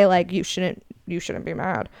to say like you shouldn't be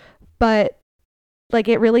mad. But like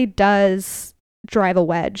it really does drive a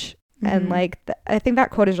wedge. And like I think that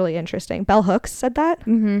quote is really interesting. Bell Hooks said that.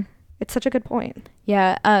 Mm-hmm. It's such a good point.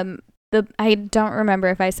 Yeah. I don't remember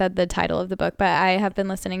if I said the title of the book, but I have been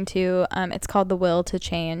listening to it's called The Will to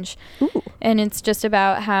Change. Ooh. And it's just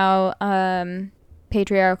about how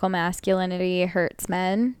patriarchal masculinity hurts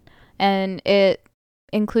men, and it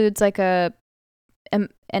includes like an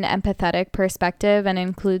empathetic perspective and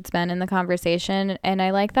includes men in the conversation. And I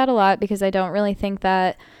like that a lot because I don't really think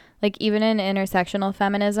that like even in intersectional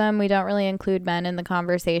feminism, we don't really include men in the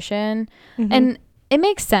conversation. Mm-hmm. And it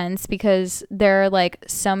makes sense because there are like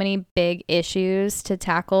so many big issues to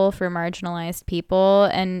tackle for marginalized people,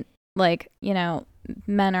 and like, you know,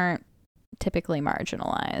 men aren't typically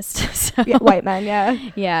marginalized. So, yeah, white men, yeah.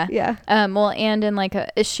 yeah. Yeah. Well, and in like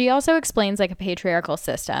she also explains like a patriarchal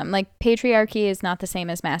system. Like patriarchy is not the same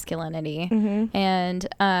as masculinity. Mm-hmm.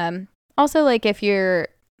 And also like if you're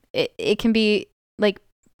it can be like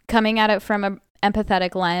coming at it from a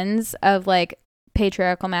empathetic lens of like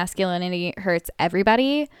patriarchal masculinity hurts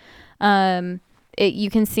everybody. You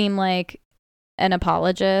can seem like an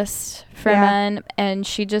apologist for men, and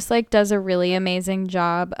she just like does a really amazing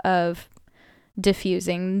job of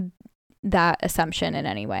diffusing that assumption in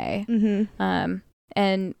any way. Mm-hmm.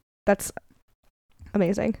 And that's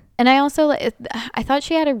amazing. And I also I thought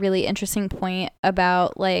she had a really interesting point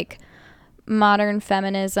about like modern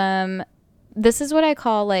feminism. This is what I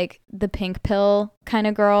call like the pink pill kind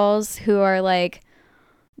of girls who are like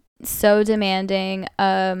so demanding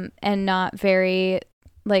and not very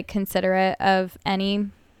like considerate of any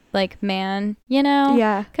like man, you know?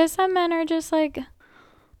 Yeah. Because some men are just like,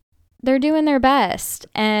 they're doing their best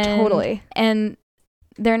and Totally. And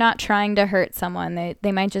they're not trying to hurt someone.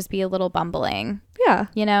 They might just be a little bumbling. Yeah.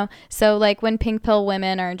 You know? So like when pink pill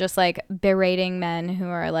women are just like berating men who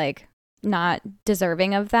are like not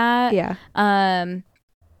deserving of that. Yeah.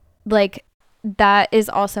 Like that is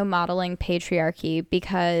also modeling patriarchy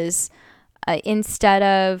because instead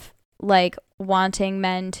of like wanting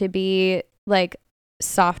men to be like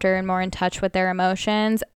softer and more in touch with their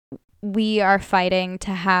emotions, we are fighting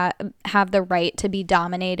to have the right to be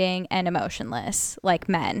dominating and emotionless like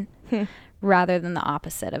men rather than the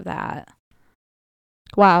opposite of that.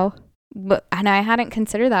 Wow. And I hadn't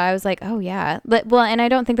considered that. I was like, oh yeah. Well, and I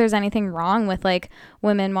don't think there's anything wrong with like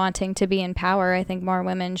women wanting to be in power. I think more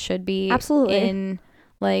women should be absolutely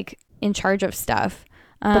in charge of stuff.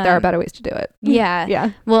 But there are better ways to do it. Yeah.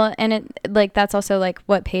 Yeah. Well, and it like that's also like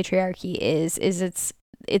what patriarchy is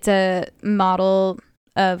it's a model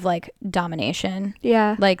of like domination.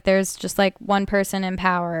 Yeah. Like there's just like one person in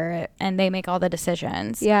power and they make all the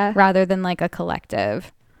decisions. Yeah. Rather than like a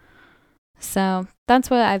collective. So that's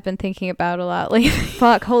what I've been thinking about a lot lately.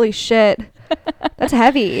 Fuck, holy shit. That's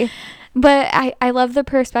heavy. But I love the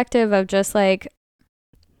perspective of just like,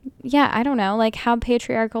 yeah, I don't know, like how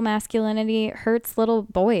patriarchal masculinity hurts little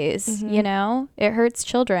boys, you know? It hurts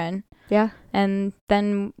children. Yeah. And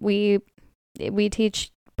then we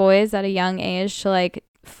teach boys at a young age to like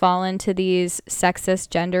fall into these sexist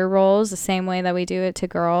gender roles the same way that we do it to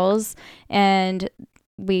girls. And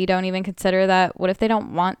we don't even consider that, what if they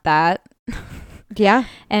don't want that? Yeah.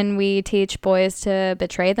 And we teach boys to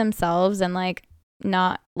betray themselves and like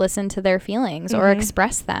not listen to their feelings or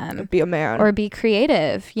express them. Be a man. Or be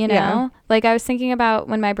creative, you know? Yeah. Like I was thinking about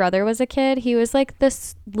when my brother was a kid, he was like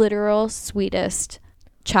this literal sweetest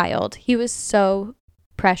child. He was so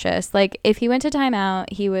precious. Like if he went to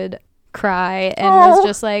timeout, he would cry and was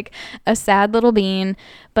just like a sad little bean.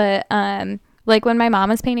 But like when my mom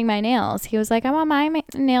was painting my nails, he was like, I want my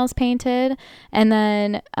nails painted. And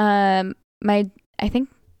then I think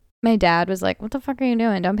my dad was like, what the fuck are you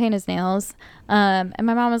doing? Don't paint his nails. And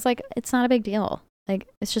my mom was like, it's not a big deal. Like,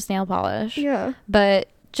 it's just nail polish. Yeah. But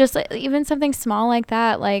just like, even something small like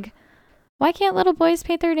that, like, why can't little boys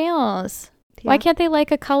paint their nails? Yeah. Why can't they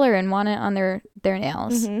like a color and want it on their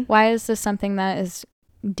nails? Why is this something that is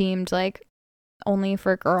deemed like only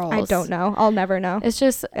for girls? I don't know. I'll never know. It's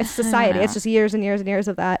just It's society. It's just years and years and years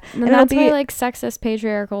of that. and that's why like sexist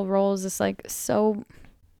patriarchal roles is like so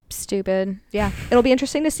stupid. Yeah, it'll be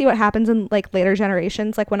interesting to see what happens in like later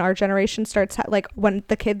generations, like when our generation starts like when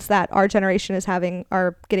the kids that our generation is having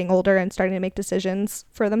are getting older and starting to make decisions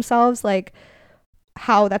for themselves, like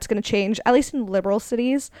how that's going to change, at least in liberal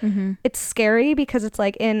cities. It's scary because it's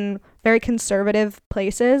like in very conservative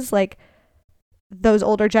places, like those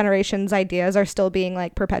older generations ideas are still being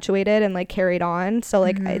like perpetuated and like carried on, so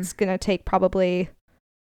like it's going to take probably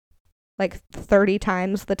like 30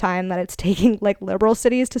 times the time that it's taking like liberal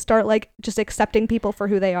cities to start like just accepting people for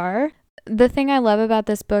who they are. The thing I love about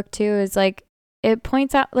this book too is like it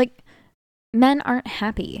points out like men aren't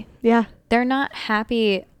happy. Yeah. They're not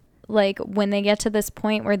happy like when they get to this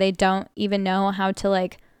point where they don't even know how to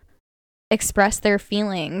like express their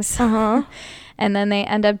feelings. And then they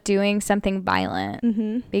end up doing something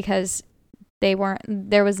violent because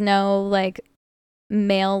there was no like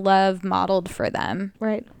male love modeled for them.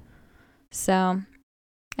 Right. So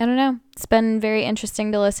I don't know. It's been very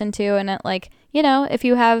interesting to listen to. And it like, you know, if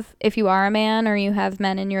you are a man or you have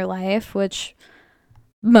men in your life, which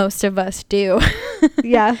most of us do.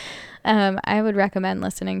 Yeah. I would recommend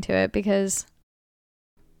listening to it because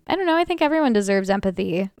I don't know. I think everyone deserves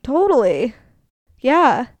empathy. Totally.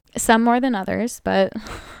 Yeah. Some more than others, but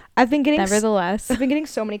I've been getting nevertheless. I've been getting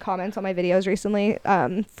so many comments on my videos recently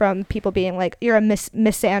from people being like, you're a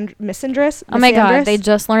misandrist. Oh my God, they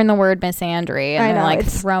just learned the word misandry and I they're know, like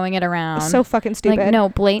it's throwing it around. so fucking stupid. Like, no,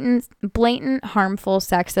 blatant harmful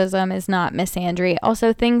sexism is not misandry.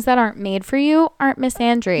 Also, things that aren't made for you aren't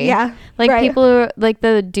misandry. Yeah. Like right. people who are, like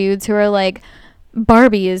the dudes who are like,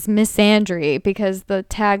 Barbie is misandry because the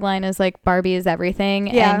tagline is like Barbie is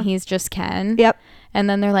everything and he's just Ken. Yep. And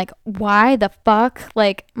then they're like, why the fuck?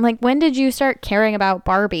 Like when did you start caring about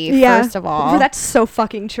Barbie, first of all? That's so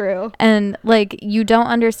fucking true. And like, you don't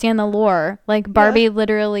understand the lore. Like Barbie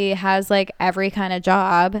literally has like every kind of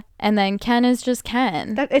job and then Ken is just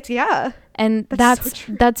Ken. And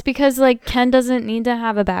that's because like Ken doesn't need to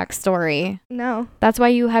have a backstory. No. That's why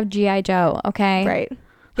you have G.I. Joe, okay? Right.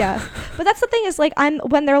 Yeah. But that's the thing is like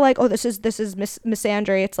when they're like, oh, this is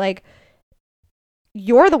misandry, it's like,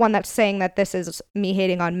 you're the one that's saying that this is me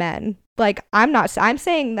hating on men. Like I'm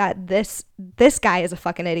saying that this guy is a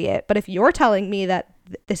fucking idiot. But if you're telling me that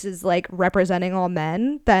this is like representing all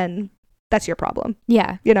men, then that's your problem.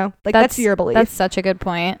 Yeah. You know, like that's your belief. That's such a good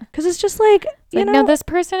point. Because it's just like, you know, no, this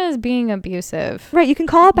person is being abusive. Right. You can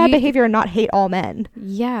call it bad behavior and not hate all men.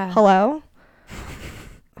 Yeah. Hello?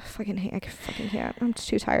 I fucking can't. I'm just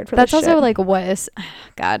too tired for that's this also shit. like what is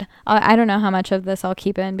God, I don't know how much of this I'll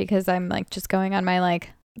keep in because I'm like just going on my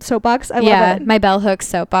like soapbox. I love it. My bell hook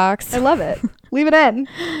soapbox. I love it. Leave it in.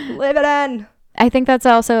 Leave it in. I think that's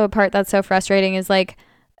also a part that's so frustrating is like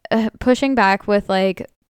pushing back with like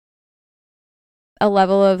a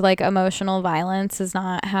level of like emotional violence is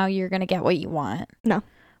not how you're gonna get what you want. No.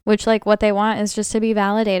 Which like what they want is just to be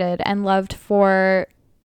validated and loved for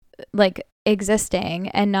like existing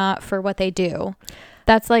and not for what they do.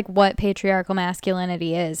 That's like what patriarchal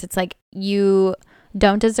masculinity is. It's like you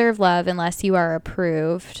don't deserve love unless you are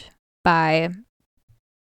approved by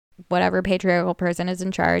whatever patriarchal person is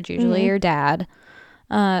in charge, usually your dad.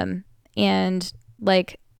 And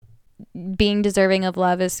like being deserving of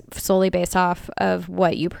love is solely based off of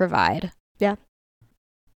what you provide. Yeah.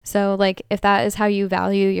 So like if that is how you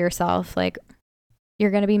value yourself, like you're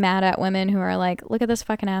going to be mad at women who are like, look at this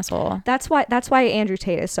fucking asshole. That's why Andrew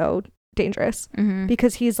Tate is so dangerous,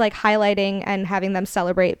 because he's like highlighting and having them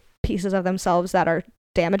celebrate pieces of themselves that are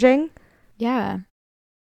damaging. Yeah.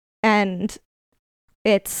 And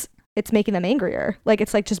it's making them angrier. Like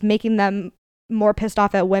it's like just making them more pissed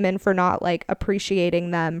off at women for not like appreciating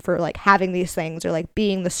them for like having these things or like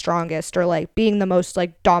being the strongest or like being the most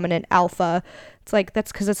like dominant alpha. It's like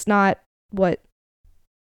that's because it's not what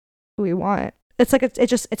we want. It's like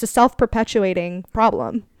it's a self-perpetuating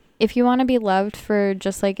problem. If you want to be loved for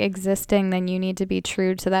just like existing, then you need to be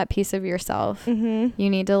true to that piece of yourself. Mm-hmm. You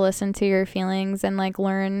need to listen to your feelings and like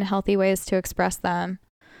learn healthy ways to express them.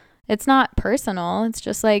 It's not personal. It's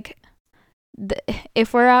just like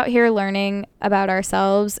if we're out here learning about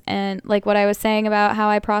ourselves, and like what I was saying about how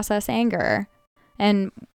I process anger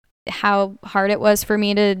and how hard it was for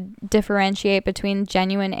me to differentiate between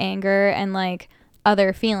genuine anger and like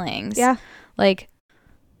other feelings. Yeah. Like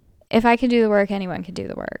if I can do the work, anyone can do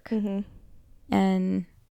the work. Mm-hmm. And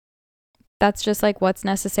that's just like what's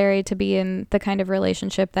necessary to be in the kind of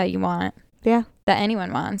relationship that you want. Yeah. That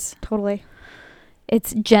anyone wants. Totally.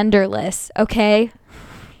 It's genderless, okay?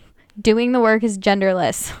 Doing the work is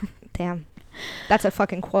genderless. Damn. That's a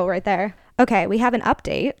fucking quote right there. Okay, we have an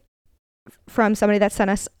update from somebody that sent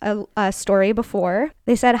us a story before.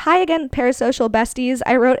 They said, "Hi again, parasocial besties.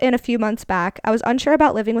 I wrote in a few months back. I was unsure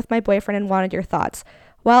about living with my boyfriend and wanted your thoughts.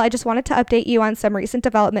 Well, I just wanted to update you on some recent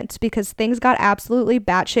developments because things got absolutely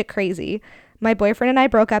batshit crazy. My boyfriend and I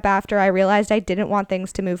broke up after I realized I didn't want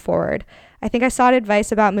things to move forward. I think I sought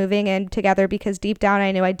advice about moving in together because deep down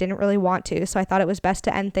I knew I didn't really want to, so I thought it was best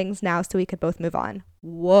to end things now so we could both move on."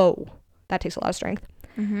 Whoa. That takes a lot of strength.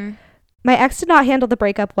 Mm-hmm. My ex did not handle the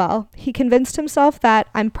breakup well. He convinced himself that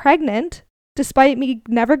I'm pregnant, despite me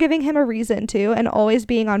never giving him a reason to and always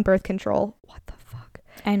being on birth control. What the fuck?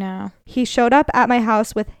 I know. He showed up at my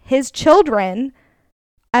house with his children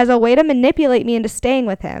as a way to manipulate me into staying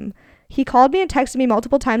with him. He called me and texted me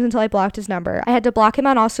multiple times until I blocked his number. I had to block him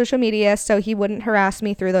on all social media so he wouldn't harass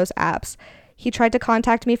me through those apps. He tried to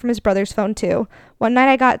contact me from his brother's phone too. One night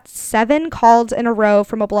I got 7 calls in a row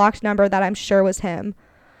from a blocked number that I'm sure was him.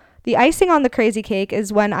 The icing on the crazy cake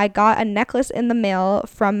is when I got a necklace in the mail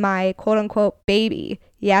from my quote-unquote baby.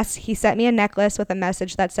 Yes, he sent me a necklace with a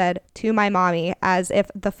message that said, "To my mommy," as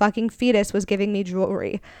if the fucking fetus was giving me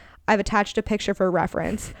jewelry. I've attached a picture for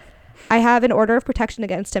reference. I have an order of protection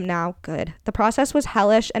against him now. Good. The process was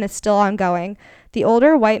hellish and is still ongoing. The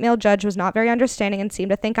older white male judge was not very understanding and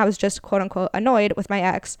seemed to think I was just quote-unquote annoyed with my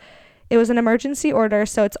ex. It was an emergency order,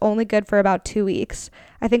 so it's only good for about 2 weeks.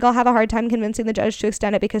 I think I'll have a hard time convincing the judge to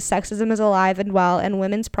extend it because sexism is alive and well, and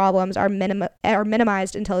women's problems are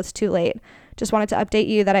minimized until it's too late. Just wanted to update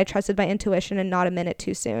you that I trusted my intuition and not a minute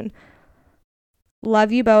too soon.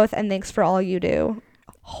 Love you both, and thanks for all you do.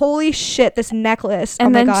 Holy shit, this necklace. And oh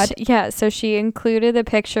my then God. So she included a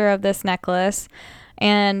picture of this necklace,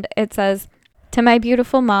 and it says, "To my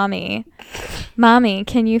beautiful mommy. Mommy,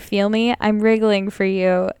 can you feel me? I'm wriggling for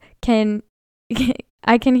you.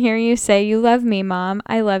 I can hear you say you love me, Mom.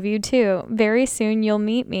 I love you too. Very soon you'll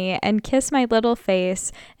meet me and kiss my little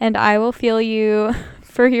face, and I will feel you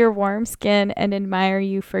for your warm skin and admire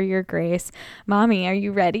you for your grace. Mommy, are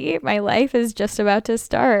you ready? My life is just about to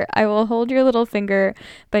start. I will hold your little finger,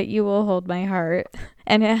 but you will hold my heart."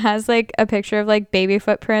 And it has like a picture of like baby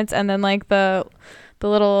footprints and then like the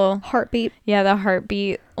little Heartbeat. Yeah, the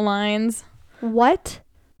heartbeat lines. What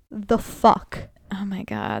the fuck? Oh my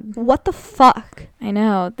God. What the fuck? I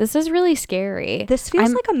know. This is really scary. This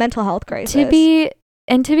feels like a mental health crisis. To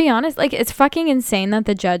be honest, like it's fucking insane that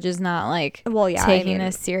the judge is not like taking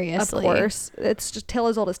this seriously. Of course. It's just tale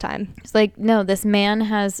as old as time. It's like, no, this man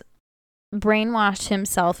has brainwashed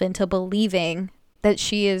himself into believing that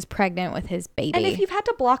she is pregnant with his baby. And if you've had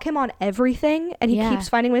to block him on everything and he keeps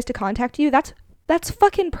finding ways to contact you, that's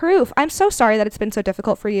fucking proof. I'm so sorry that it's been so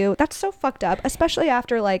difficult for you. That's so fucked up, especially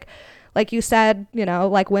after like you said, you know,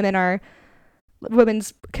 like women's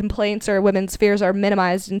complaints or women's fears are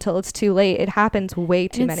minimized until it's too late. It happens way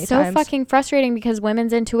too many times. It's so fucking frustrating because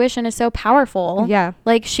women's intuition is so powerful. Yeah.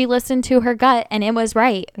 Like she listened to her gut and it was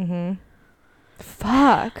right. Mm-hmm.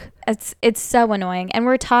 Fuck. It's so annoying. And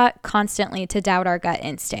we're taught constantly to doubt our gut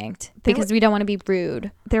instinct because we don't want to be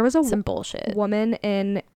rude. There was some bullshit woman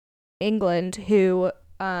in England who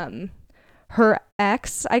her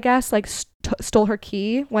ex, I guess, like stole her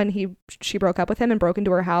key when she broke up with him and broke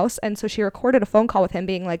into her house, and so she recorded a phone call with him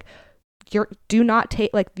being like, do not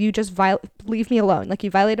take, like, you just leave me alone, like, you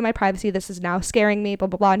violated my privacy, this is now scaring me, blah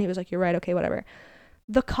blah blah. And he was like, you're right, okay, whatever.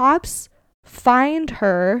 The cops fined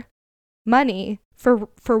her money for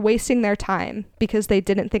wasting their time because they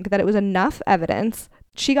didn't think that it was enough evidence.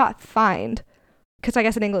 She got fined because I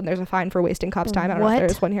guess in England there's a fine for wasting cops' time. I don't know if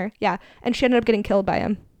there's one here. Yeah, and she ended up getting killed by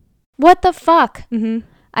him. What the fuck? Mm-hmm.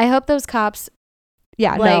 I hope those cops.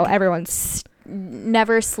 Yeah, like, no, everyone's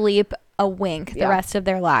never sleep a wink the rest of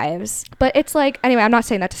their lives. But it's like, anyway, I'm not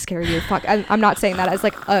saying that to scare you. Fuck, I'm not saying that as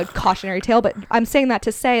like a cautionary tale, but I'm saying that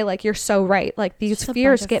to say, like, you're so right. Like, these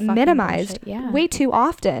fears get minimized way too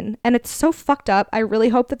often, and it's so fucked up. I really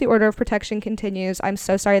hope that the order of protection continues. I'm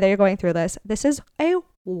so sorry that you're going through this. This is a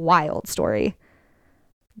wild story.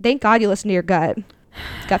 Thank God you listened to your gut.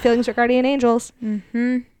 Gut feelings are guardian angels.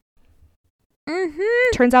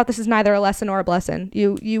 Turns out this is neither a lesson or a blessing.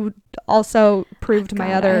 You also proved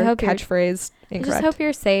my other catchphrase incorrect. I just hope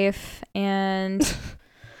you're safe, and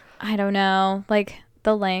I don't know, like,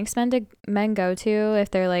 the lengths men go to if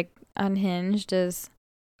they're like unhinged is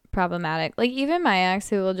problematic. Like, even my ex,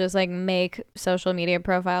 who will just like make social media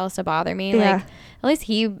profiles to bother me, like, at least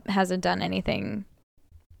he hasn't done anything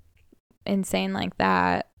insane like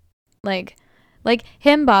that. Like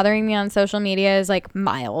him bothering me on social media is like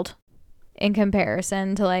mild in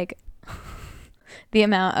comparison to like the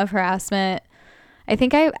amount of harassment. I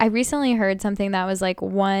think I recently heard something that was like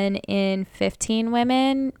 1 in 15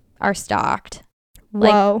 women are stalked.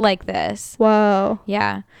 Whoa. Like this. Whoa.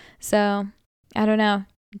 Yeah. So I don't know.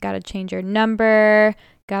 Gotta change your number.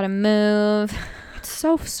 Gotta move. It's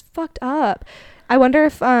so fucked up. I wonder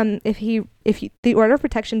if the order of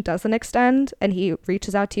protection doesn't extend and he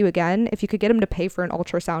reaches out to you again, if you could get him to pay for an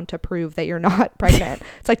ultrasound to prove that you're not pregnant.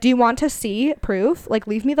 It's like, do you want to see proof? Like,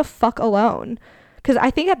 leave me the fuck alone. Because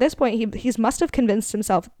I think at this point he must have convinced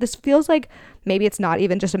himself. This feels like maybe it's not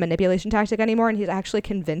even just a manipulation tactic anymore, and he's actually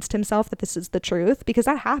convinced himself that this is the truth, because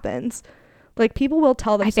that happens. Like, people will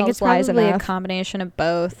tell themselves lies enough. I think it's probably a combination of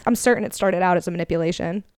both. I'm certain it started out as a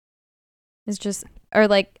manipulation. It's just, or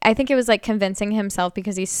like, I think it was like convincing himself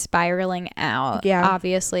because he's spiraling out. Yeah.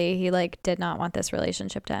 Obviously, he like did not want this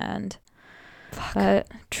relationship to end. Fuck. But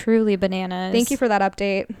truly bananas. Thank you for that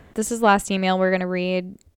update. This is the last email we're going to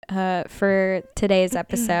read for today's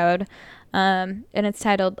episode. And it's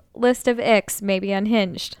titled, List of Icks Maybe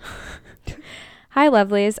Unhinged. Hi,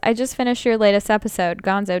 lovelies. I just finished your latest episode,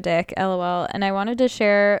 Gonzo Dick, LOL, and I wanted to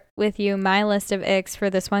share with you my list of icks for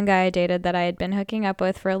this one guy I dated that I had been hooking up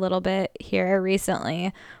with for a little bit here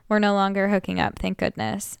recently. We're no longer hooking up, thank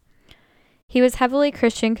goodness. He was heavily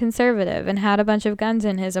Christian conservative and had a bunch of guns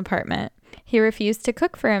in his apartment. He refused to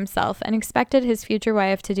cook for himself and expected his future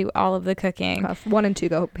wife to do all of the cooking. 1 and 2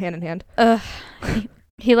 go hand in hand.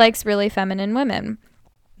 He likes really feminine women.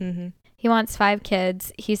 Mm-hmm. He wants 5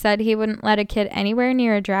 kids. He said he wouldn't let a kid anywhere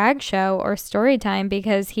near a drag show or story time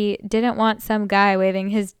because he didn't want some guy waving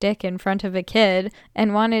his dick in front of a kid,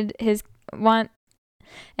 and wanted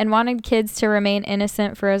kids to remain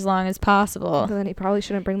innocent for as long as possible. But then he probably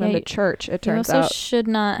shouldn't bring them to church, it turns out. You also should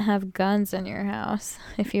not have guns in your house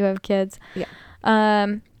if you have kids.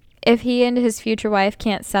 Yeah. If he and his future wife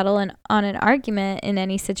can't settle on an argument in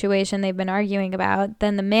any situation they've been arguing about,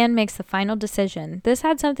 then the man makes the final decision. This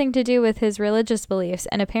had something to do with his religious beliefs,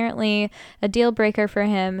 and apparently a deal breaker for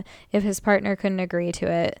him if his partner couldn't agree to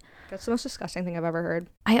it. That's the most disgusting thing I've ever heard.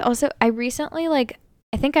 I recently, like,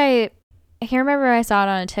 I can't remember I saw it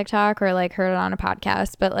on a TikTok or like heard it on a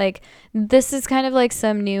podcast, but like, this is kind of like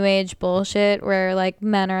some new age bullshit where like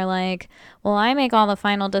men are like, well, I make all the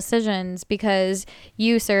final decisions because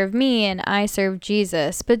you serve me and I serve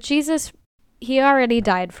Jesus. But Jesus, he already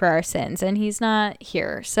died for our sins and he's not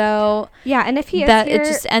here. So yeah, and if he is here, it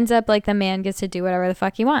just ends up like the man gets to do whatever the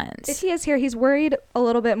fuck he wants. If he is here, he's worried a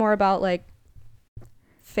little bit more about like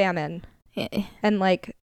famine and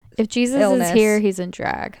like if Jesus illness. Is here, he's in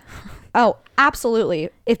drag. Oh, absolutely.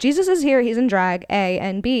 If Jesus is here, he's in drag, A,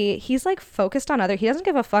 and B, he's like focused on he doesn't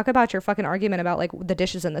give a fuck about your fucking argument about like the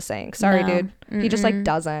dishes in the sink. Sorry, dude. Mm-mm. He just like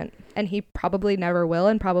doesn't. And he probably never will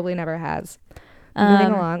and probably never has. Moving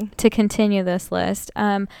along. To continue this list,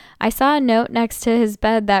 I saw a note next to his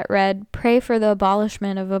bed that read, "Pray for the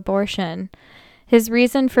abolishment of abortion." His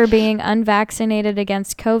reason for being unvaccinated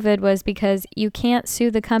against COVID was because you can't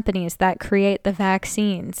sue the companies that create the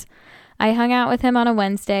vaccines. I hung out with him on a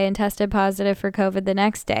Wednesday and tested positive for COVID the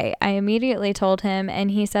next day. I immediately told him,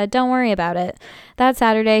 and he said, don't worry about it. That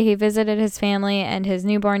Saturday, he visited his family and his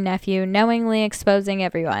newborn nephew, knowingly exposing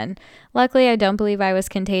everyone. Luckily, I don't believe I was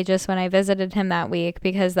contagious when I visited him that week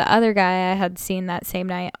because the other guy I had seen that same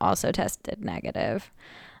night also tested negative.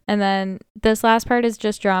 And then this last part is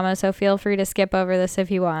just drama, so feel free to skip over this if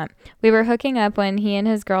you want. We were hooking up when he and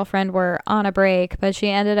his girlfriend were on a break, but she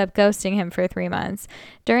ended up ghosting him for 3 months.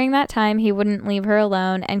 During that time, he wouldn't leave her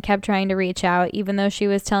alone and kept trying to reach out, even though she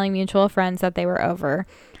was telling mutual friends that they were over.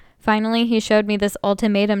 Finally, he showed me this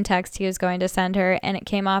ultimatum text he was going to send her, and it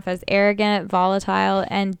came off as arrogant, volatile,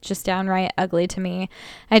 and just downright ugly to me.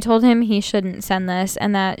 I told him he shouldn't send this,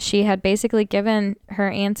 and that she had basically given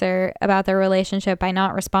her answer about their relationship by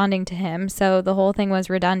not responding to him, so the whole thing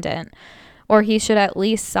was redundant. Or he should at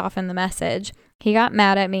least soften the message. He got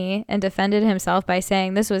mad at me and defended himself by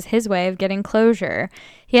saying this was his way of getting closure.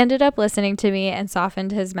 He ended up listening to me and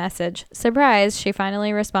softened his message. Surprise, she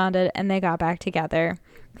finally responded, and they got back together.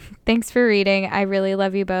 Thanks for reading. I really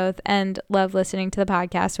love you both and love listening to the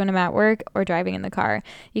podcast when I'm at work or driving in the car.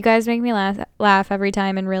 You guys make me laugh every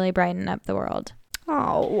time and really brighten up the world.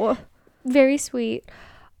 Oh, very sweet.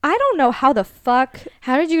 I don't know how the fuck.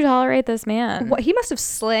 How did you tolerate this man? What, he must have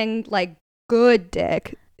slinged like good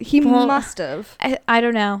dick. He must have. I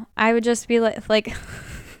don't know. I would just be like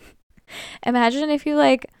imagine if you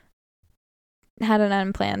like had an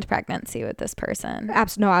unplanned pregnancy with this person.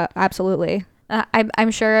 Absolutely.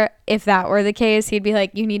 I'm sure if that were the case, he'd be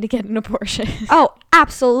like, you need to get an abortion. Oh,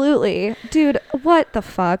 absolutely. Dude, what the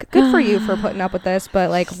fuck? Good for you for putting up with this, but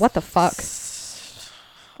like, what the fuck?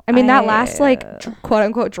 I mean, that last like quote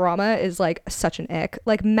unquote drama is like such an ick.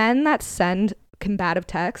 Like men that send combative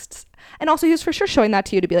texts, and also he was for sure showing that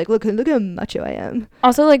to you to be like, look how macho I am.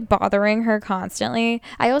 Also like bothering her constantly.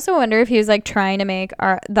 I also wonder if he was like trying to make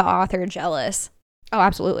the author jealous. Oh,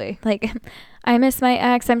 absolutely. Like, I miss my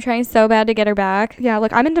ex. I'm trying so bad to get her back. Yeah,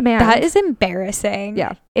 like I'm in demand. That is embarrassing.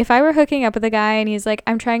 Yeah. If I were hooking up with a guy and he's like,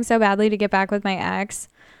 I'm trying so badly to get back with my ex,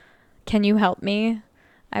 can you help me?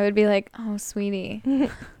 I would be like, oh, sweetie.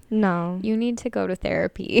 No. You need to go to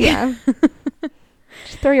therapy. Yeah.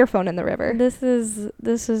 Just throw your phone in the river. This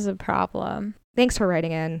is a problem. Thanks for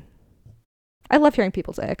writing in. I love hearing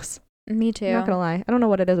people's icks. Me too. I'm not gonna lie. I don't know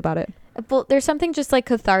what it is about it. Well, there's something just like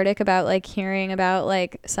cathartic about like hearing about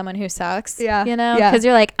like someone who sucks. Yeah. You know? Yeah. Because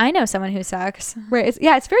you're like, I know someone who sucks. Right.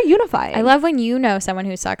 It's very unifying. I love when you know someone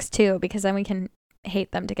who sucks too, because then we can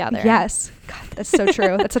hate them together. Yes. God, that's so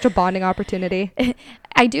true. That's such a bonding opportunity.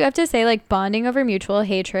 I do have to say, like, bonding over mutual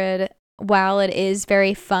hatred, while it is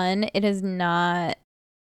very fun, it is not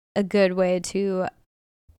a good way to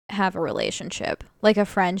have a relationship, like a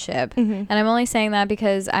friendship. Mm-hmm. And I'm only saying that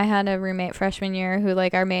because I had a roommate freshman year who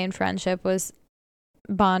like our main friendship was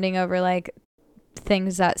bonding over like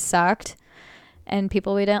things that sucked and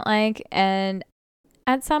people we didn't like, and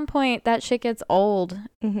at some point that shit gets old.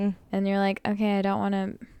 Mm-hmm. And you're like, okay, I don't want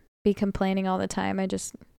to be complaining all the time. I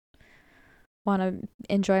just want to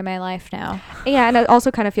enjoy my life now. Yeah, and it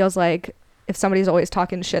also kind of feels like if somebody's always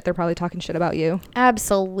talking shit, they're probably talking shit about you.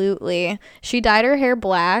 Absolutely. She dyed her hair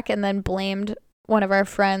black and then blamed one of our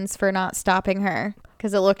friends for not stopping her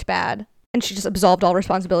because it looked bad. And she just absolved all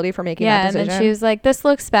responsibility for making that decision. And then she was like, this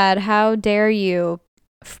looks bad. How dare you,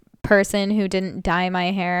 person who didn't dye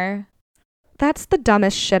my hair? That's the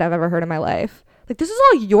dumbest shit I've ever heard in my life. Like, this is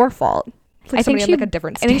all your fault. It's like I think somebody in like a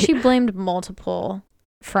different state. I think she blamed multiple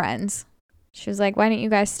friends. She was like, why didn't you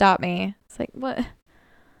guys stop me? It's like, what?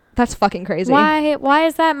 That's fucking crazy. Why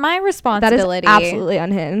is that my responsibility? That is absolutely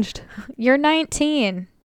unhinged. You're 19.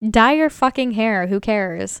 Dye your fucking hair. Who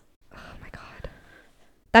cares? Oh my God.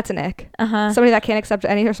 That's an ick. Uh-huh. Somebody that can't accept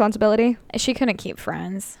any responsibility. She couldn't keep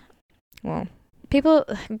friends. Well, people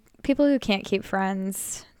who can't keep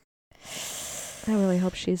friends. I really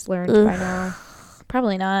hope she's learned by now.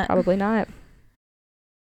 Probably not. Probably not.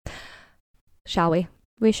 Shall we?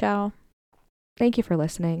 We shall. Thank you for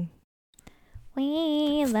listening.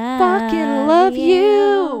 We fucking love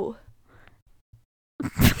you.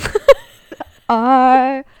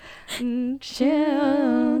 Our children.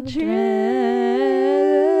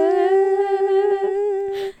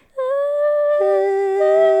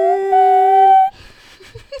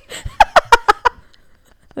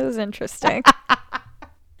 That was interesting.